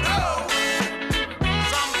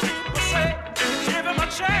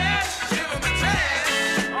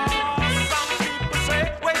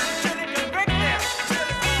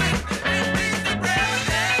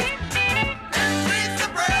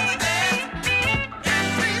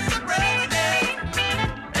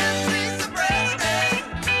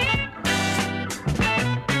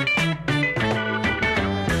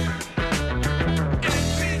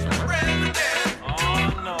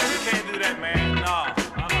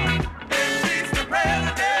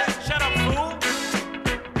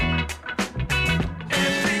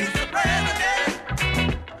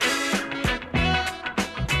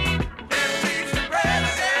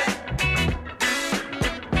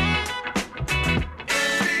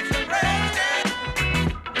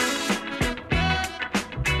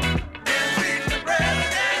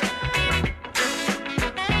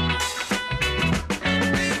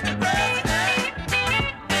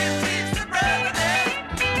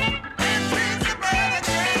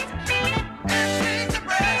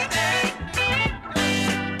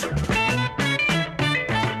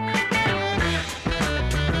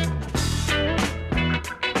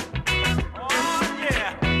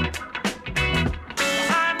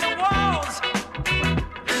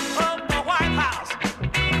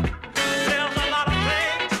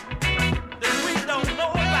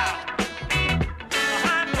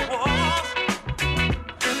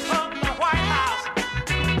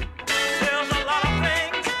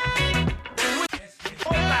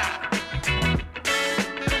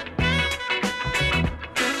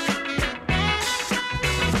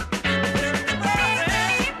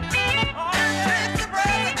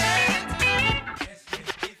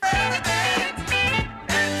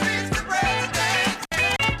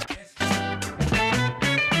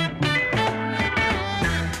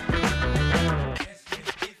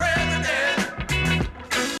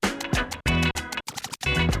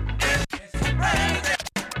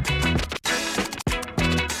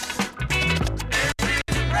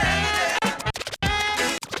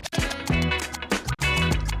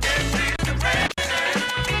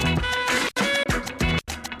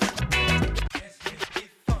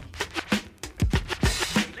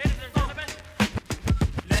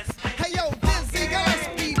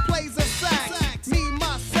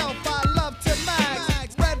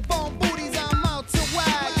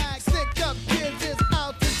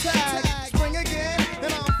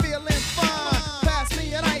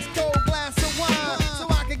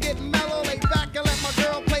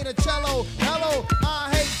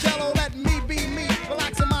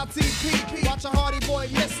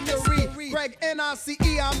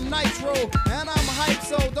 nitro, and I'm hype,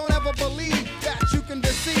 so don't ever believe that you can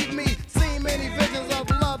deceive me. See many visions of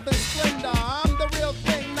love and splendor. I'm the real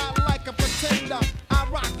thing, not like a pretender. I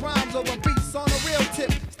rock rhymes over beats on a real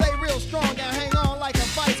tip. Stay real strong and hang on like a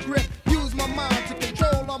vice grip. Use my mind to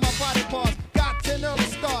control all my body parts. Got 10 early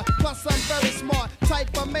start, plus I'm very smart.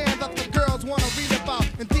 Type of man that the girls wanna read about.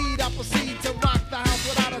 Indeed, I proceed to rock the house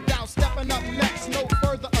without a doubt. Stepping up next, no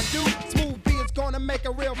further ado. Smooth B is gonna make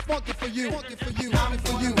it real funky for you. Funky for you, funky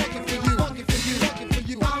for you, funky for you, funky for you, funky for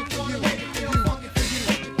you, funky for you, funky for you, funky for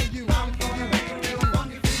you, funky for you,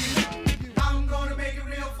 funky for you. I'm gonna make it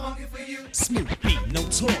real funky for you. Smooth B,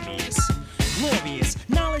 notorious, glorious.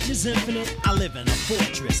 Knowledge is infinite. I live in a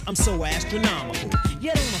fortress. I'm so astronomical.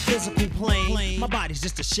 Yet on a physical plane, my body's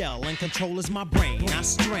just a shell and control is my brain. I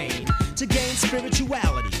strain to gain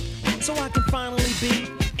spirituality, so I can finally be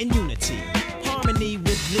in unity, harmony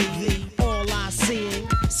with thee. All I seeing,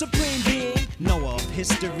 supreme being, know of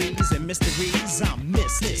histories and mysteries. I'm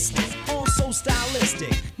mystic, also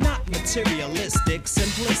stylistic, not materialistic,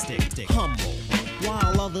 simplistic, humble,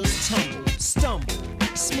 while others tumble, stumble.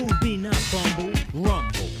 Smooth B, not bumble,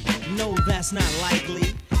 rumble. No, that's not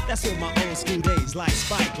likely. That's what my old school days like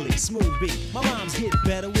Spike Lee. Smooth B, my rhymes get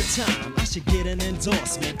better with time. I should get an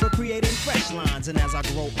endorsement for creating fresh lines. And as I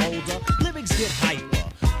grow older, lyrics get hyper.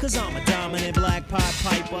 Cause I'm a dominant black pied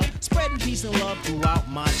piper, spreading peace and love throughout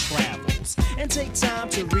my travels. And take time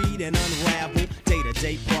to read and unravel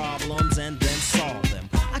day-to-day problems and then solve them.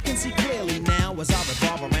 I can see clearly now as I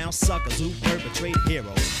revolve around suckers who perpetrate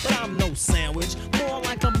heroes. But I'm no sandwich, more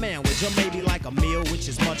like a manwich, or maybe like a meal, which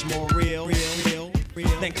is much more real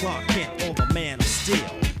than Clark Kent or the Man of Steel.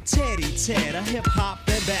 Teddy Ted, a hip-hop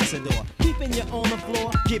ambassador, keeping you on the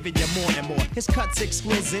floor, giving you more and more. His cut's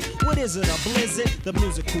exquisite. What is it, a blizzard? The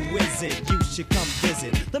musical wizard, you should come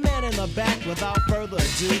visit. The man in the back, without further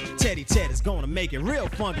ado, Teddy Ted is gonna make it real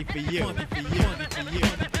funky for you. Funky for you, funky for you,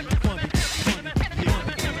 funky for you, funky for you.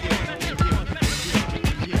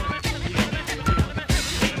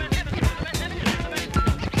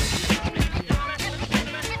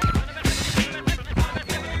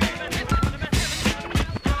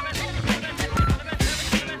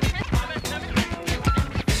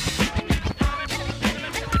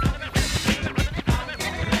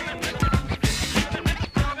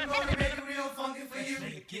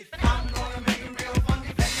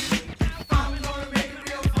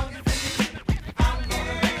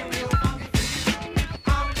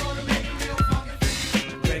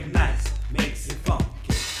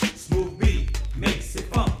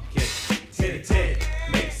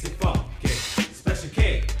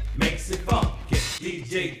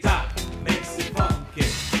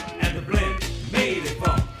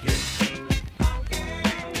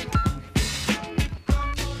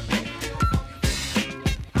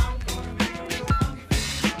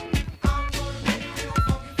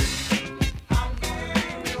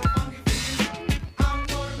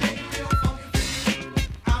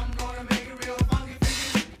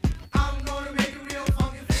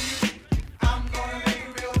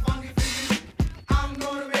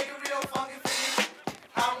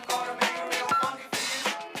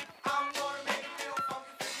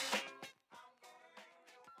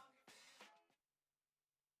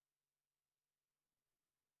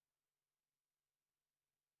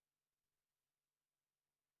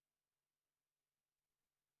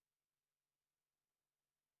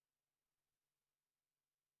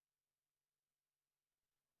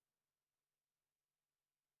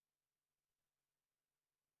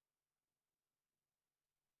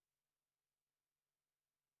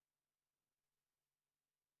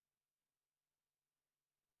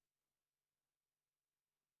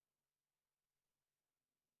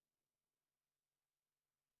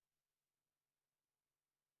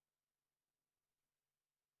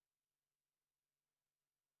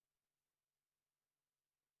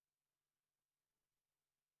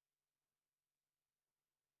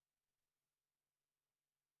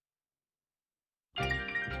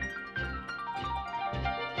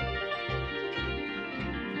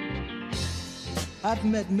 I've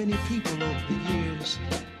met many people over the years,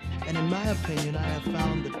 and in my opinion, I have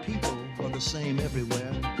found that people are the same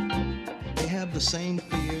everywhere. They have the same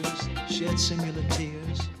fears, shed similar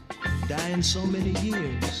tears, die in so many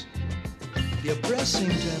years. The oppressed seem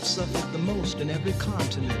to have suffered the most in every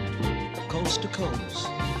continent, coast to coast.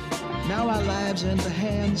 Now our lives are in the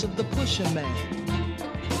hands of the pusher man.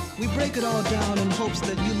 We break it all down in hopes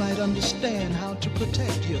that you might understand how to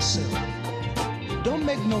protect yourself. Don't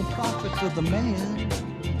make no profit for the man.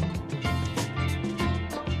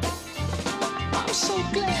 I'm so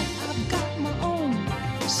glad I've got my own.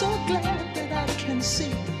 So glad that I can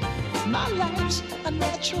see My life's a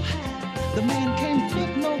natural high. The man can't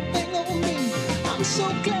put no thing on me. I'm so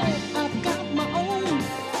glad I've got my own.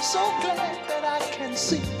 So glad that I can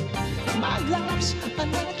see. My life's a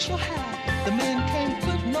natural high. The man can't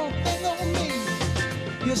put no thing on me.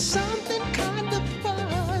 You're something kind of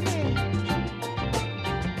funny.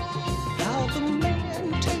 How the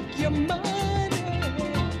man take your money.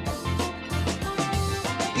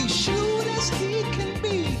 He's shrewd as he can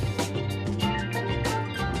be.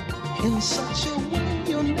 In such a way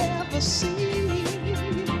you'll never see.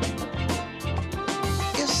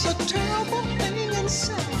 It's a terrible thing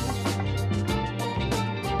inside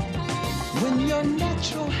when your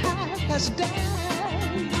natural high has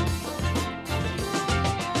died.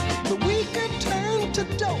 The weaker turn to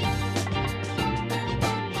dope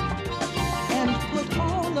and put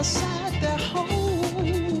all aside their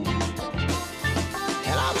hope.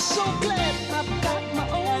 And I'm so glad I've got my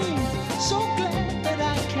own. So glad that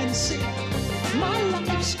I can see. My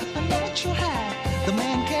life's a natural high. The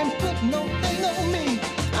man can't put no thing on me.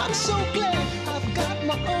 I'm so glad I've got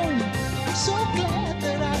my own. So glad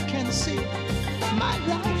that I can see. My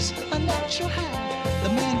life's a natural high. The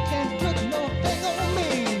man can't put no thing on me.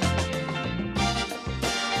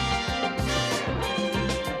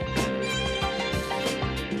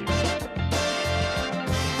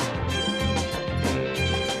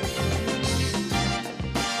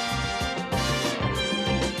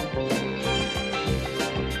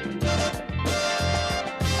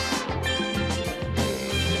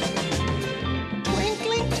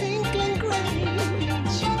 Twinkling, tinkling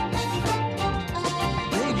grains,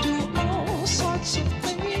 they do all sorts of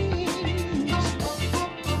things.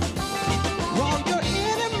 While your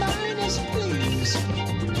inner mind is pleased,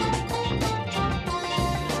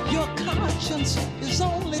 your conscience is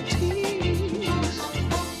only teased.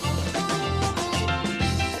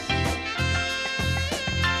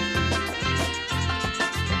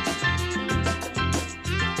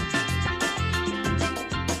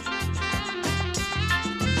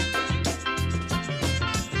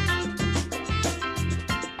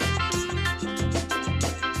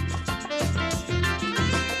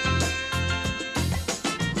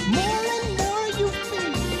 More and more you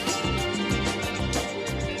feel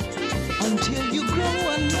until you grow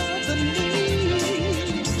another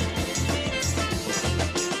need.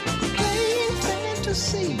 Playing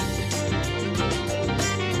fantasy,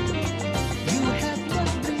 you have no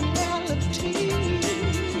reality.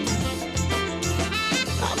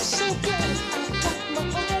 I'm so glad I've got my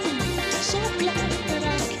own. So glad that I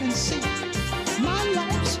can see. My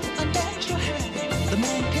life's a natural high. The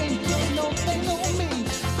man can't put no thing on me.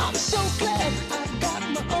 I'm so glad I've got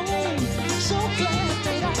my own. So glad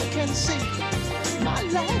that I can see. My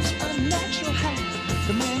life's a natural high.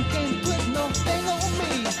 The man can't put no thing on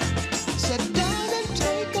me. Sit down and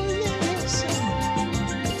take a listen.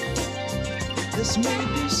 This may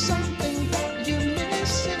be something that you're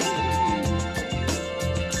missing.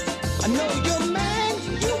 I know you're man,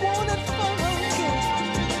 you want it funky,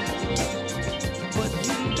 but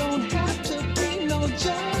you don't have to be no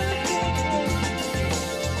junkie.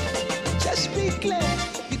 Just be glad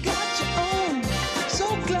you got your own. So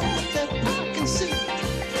glad that I can see.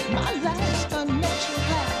 My life's a natural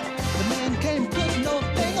high. The man can't put no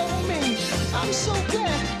thing on me. I'm so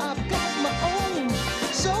glad I've got my own.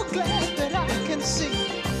 So glad that I can see.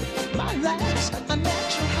 My life's a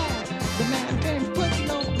natural high. The man can't put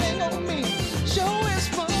no thing on me. Show is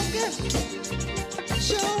funky.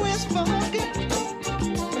 Show is funky.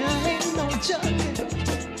 I ain't no junkie.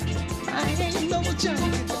 I ain't no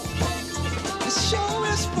junkie. The show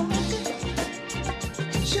is funky.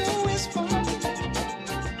 Show is funky.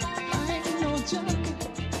 I ain't no junkie.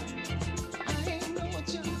 I ain't no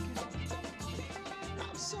junkie.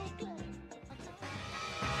 I'm so glad.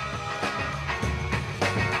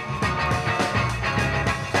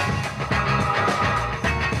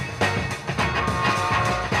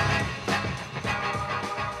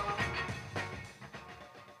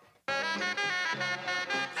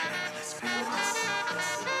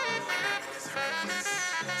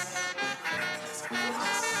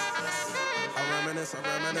 I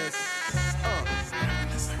reminisce.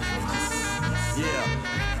 Yeah.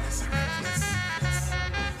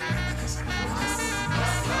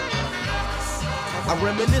 I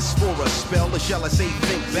reminisce for a spell, or shall I say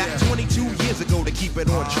think back 22 years ago to keep it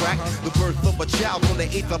on track. The birth of a child on the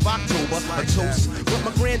 8th of October, a toast, but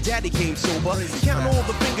my granddaddy came sober. Count all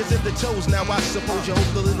the fingers and the toes, now I suppose you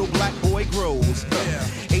hope the little black boy grows.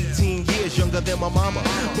 18 years years younger than my mama.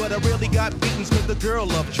 But I really got beatings cause the girl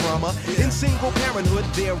loved drama. In single parenthood,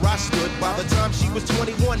 there I stood. By the time she was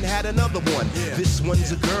 21, had another one. This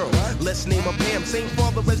one's a girl, let's name her Pam. Same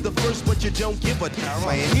father as the first, but you don't give a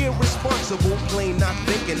damn. Irresponsible, plain not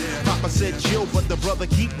thinking. Papa said chill, but the brother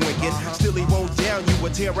keep winking. Still he won't down you or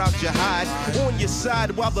tear out your hide. On your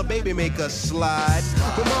side while the baby make a slide.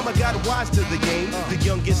 But mama got wise to the game. The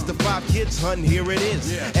youngest of 5 kids, hun, here it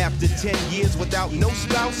is. After 10 years without no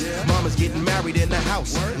spouse, mama's getting married in the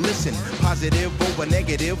house. Listen, positive over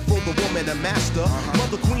negative for the woman a master.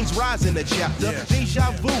 Mother Queen's rise in the chapter.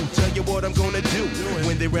 Deja vu, tell you what I'm gonna do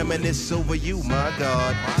when they reminisce over you, my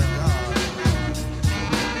God.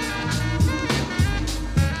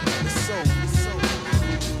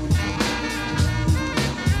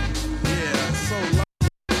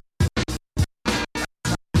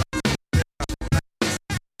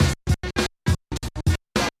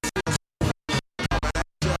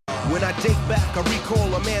 When I date back, I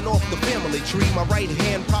recall a man off the family tree. My right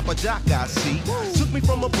hand, Papa Doc, I see. Took me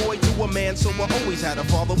from a boy to a man, so I always had a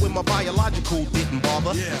father when my biological didn't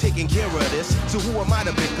bother. Taking care of this, so who am I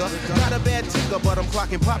to bicker? Not a bad ticker, but I'm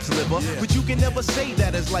clocking Pop's liver. But you can never say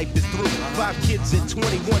that as life is through. 5 kids at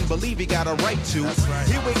 21, believe he got a right to.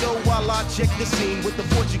 Here we go while I check the scene with the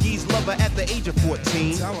Portuguese lover at the age of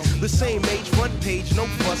 14. The same age, front page, no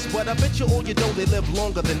fuss, but I bet you all you know they live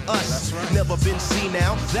longer than us. Never been seen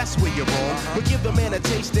now, that's where you're wrong. But give the man a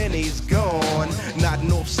taste and he's gone.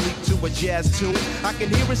 Nodding off sleep to a jazz tune. I can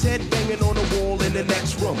hear his head banging on the wall in the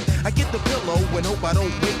next room. I get the pillow and hope I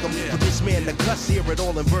don't wake him. But this man the cuss, hear it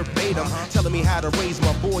all in verbatim. Telling me how to raise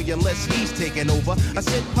my boy unless he's taking over. I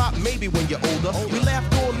said, Pop, maybe when you're older. We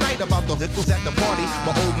laughed all night about the hickles at the party.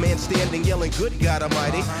 My old man standing yelling, good God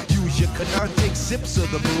almighty. Use your canard, take sips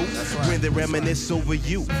of the brew. When they reminisce over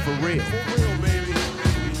you, for real. For real, baby.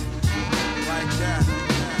 Like that.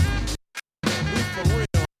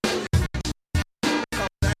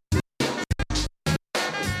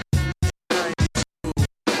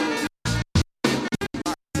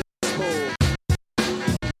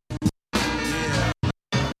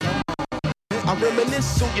 I reminisce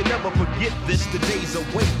so you never forget this. The days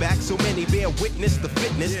are way back, so many bear witness the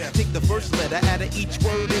fitness. Take the first letter out of each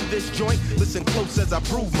word in this joint. Listen close as I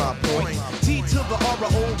prove my point. T to the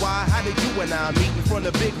R-O-Y, how did you and I meet in front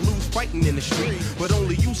of Big Lou's fighting in the street? But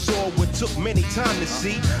only you saw what took many time to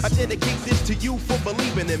see. I dedicate this to you for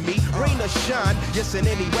believing in me. Rain or shine, yes in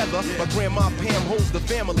any weather. My grandma Pam holds the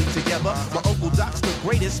family together. My Uncle Doc's the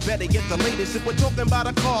greatest, better get the latest. If we're talking about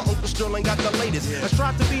a car, Uncle Sterling got the latest. I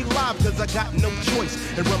strive to be live cause I got no choice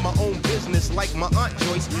and run my own business like my Aunt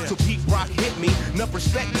Joyce. So Pete Rock hit me, enough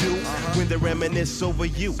respect due when they reminisce over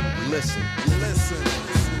you. Listen, listen,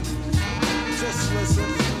 just listen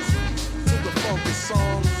to the funky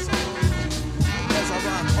songs as I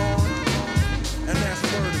rock on, and that's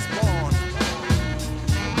word is born.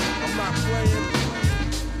 I'm not playing,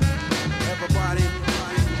 everybody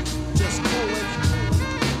just coolin'.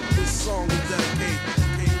 This song we dedicate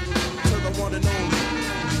to the one and only.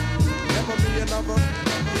 Never be another,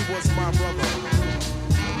 he was my brother.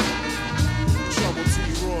 Trouble T.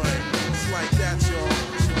 Roy, it's like that, y'all.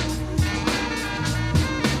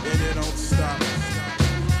 And it don't stop.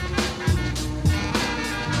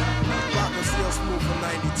 Rockin' still smooth for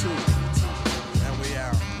 92. And we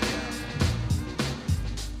out.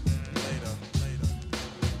 Later.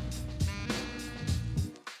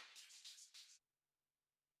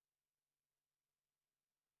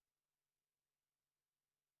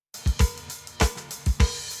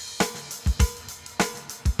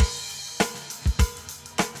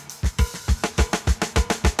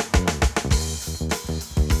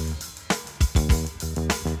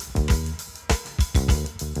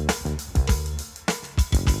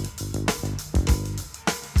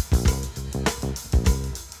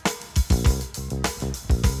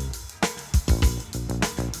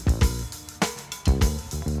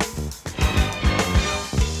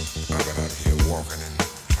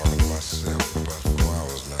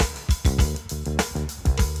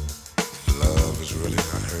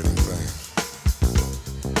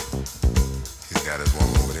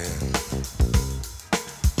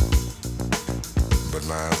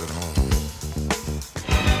 miles at home.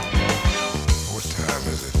 What time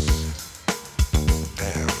is it?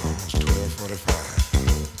 Damn, almost 12:45.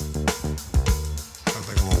 I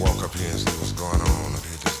think I'm gonna walk up here and see what's going on up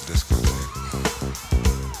here at this discotheque.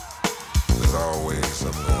 There's always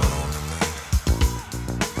something going on tonight.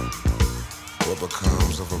 What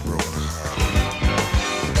becomes of a broken heart?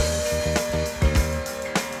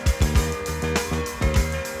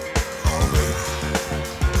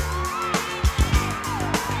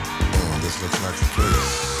 Looks like the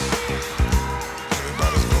place.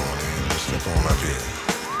 did.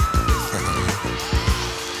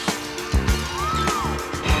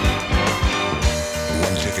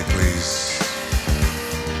 One ticket, please.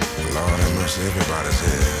 Lord have mercy, everybody's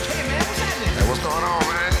here. Hey man, what's happening? Hey, what's going on,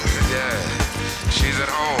 man? Yeah, she's at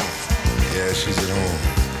home. Yeah, she's at home.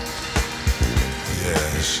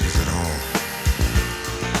 Yeah, she's at home.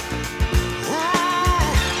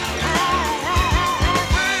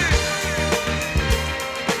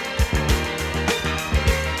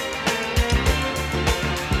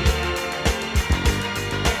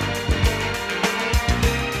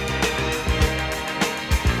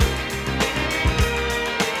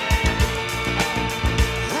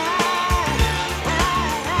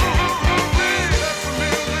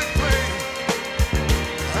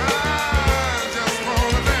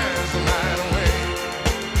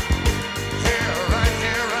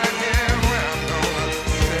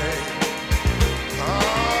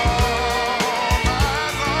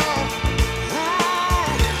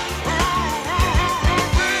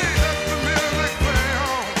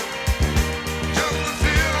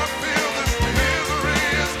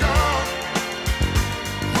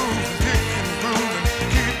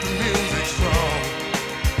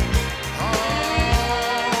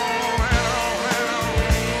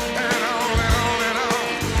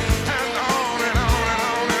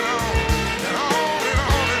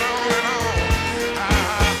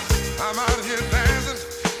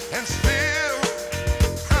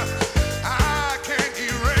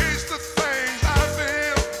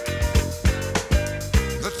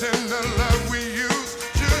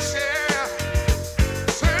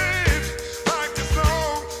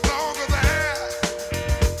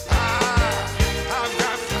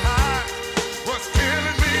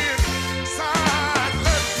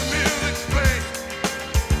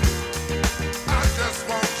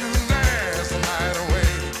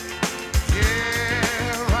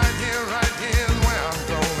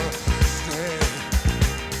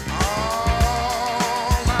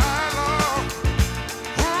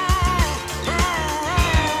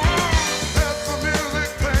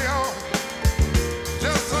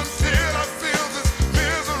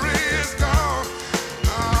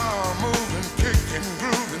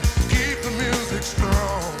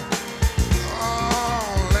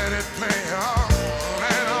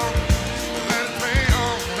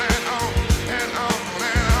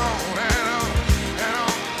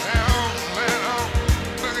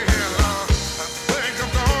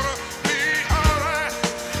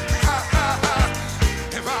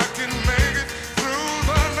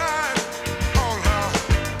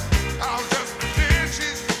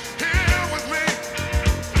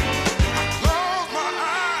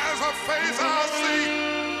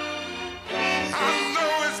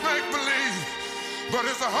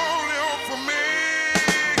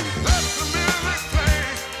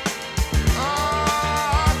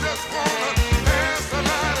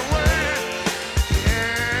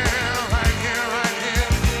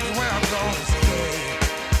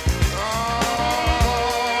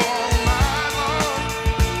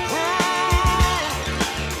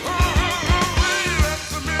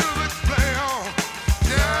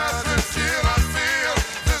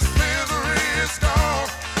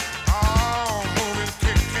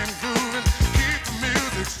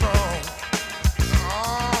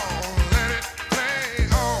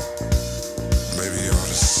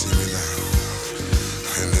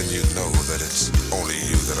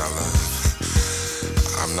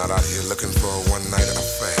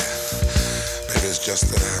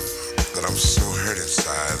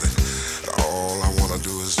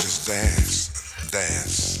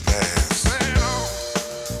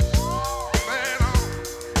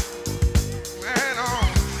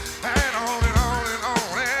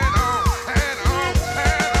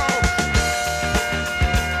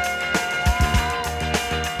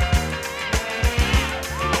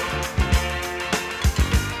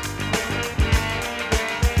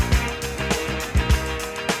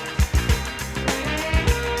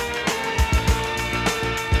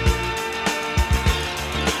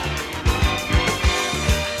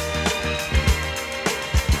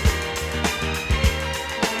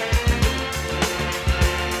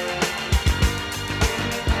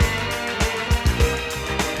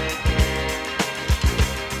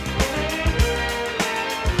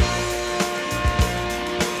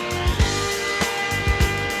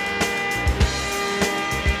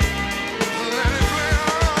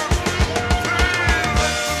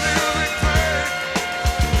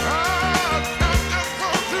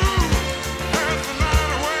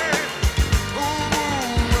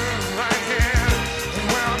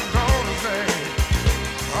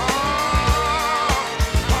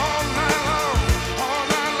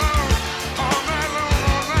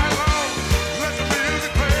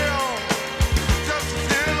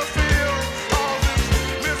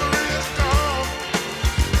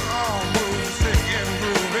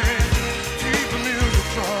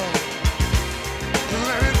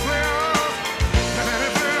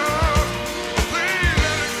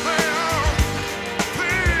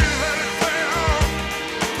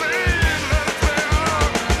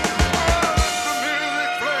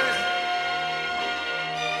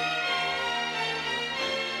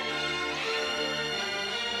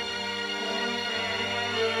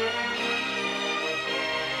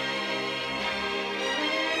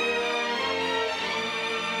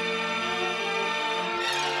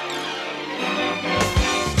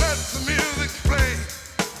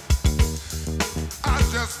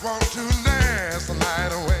 just want to dance the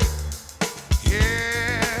night away.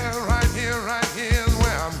 Yeah, right here is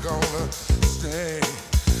where I'm gonna stay.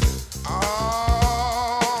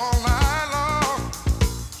 All night long.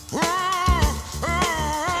 Ooh,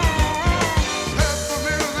 let the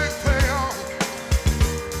music play on,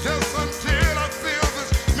 just until I feel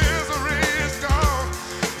this misery is gone.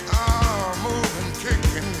 Moving,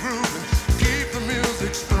 kicking, grooving, keep the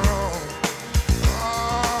music strong.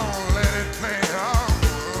 Let it play on,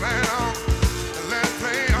 let on, let it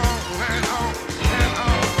play on, let on, let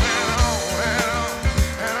on, let on, let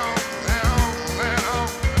on, let on, let on,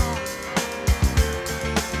 let on.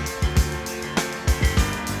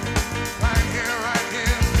 Right here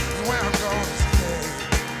is where I'm gonna stay.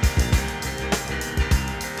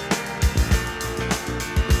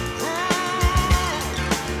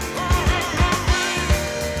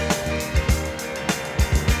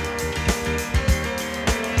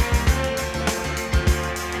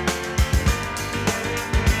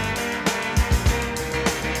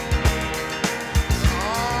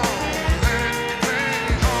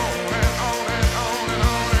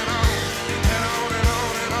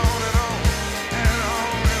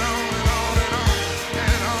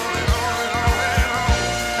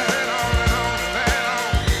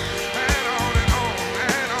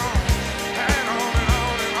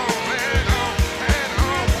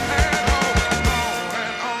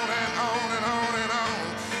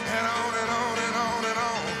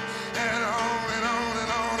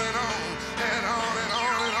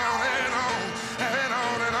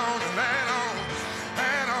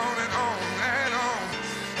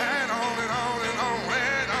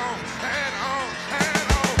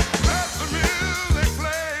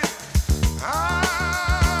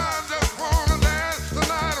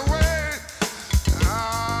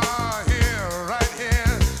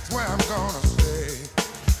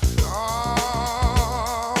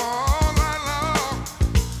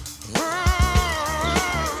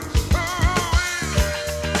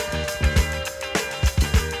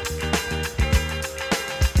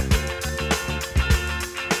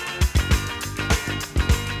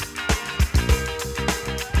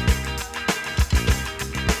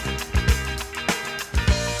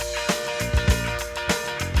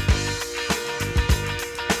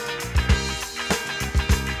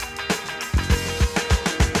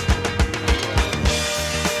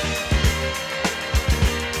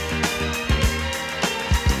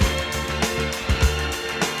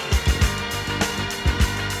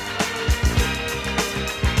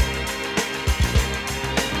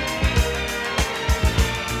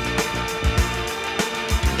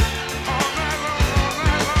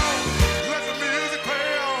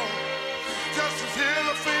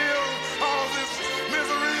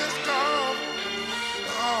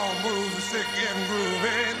 Sick and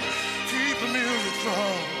grooving, keep the music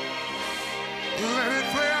strong. Let it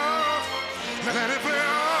play on, let it play on.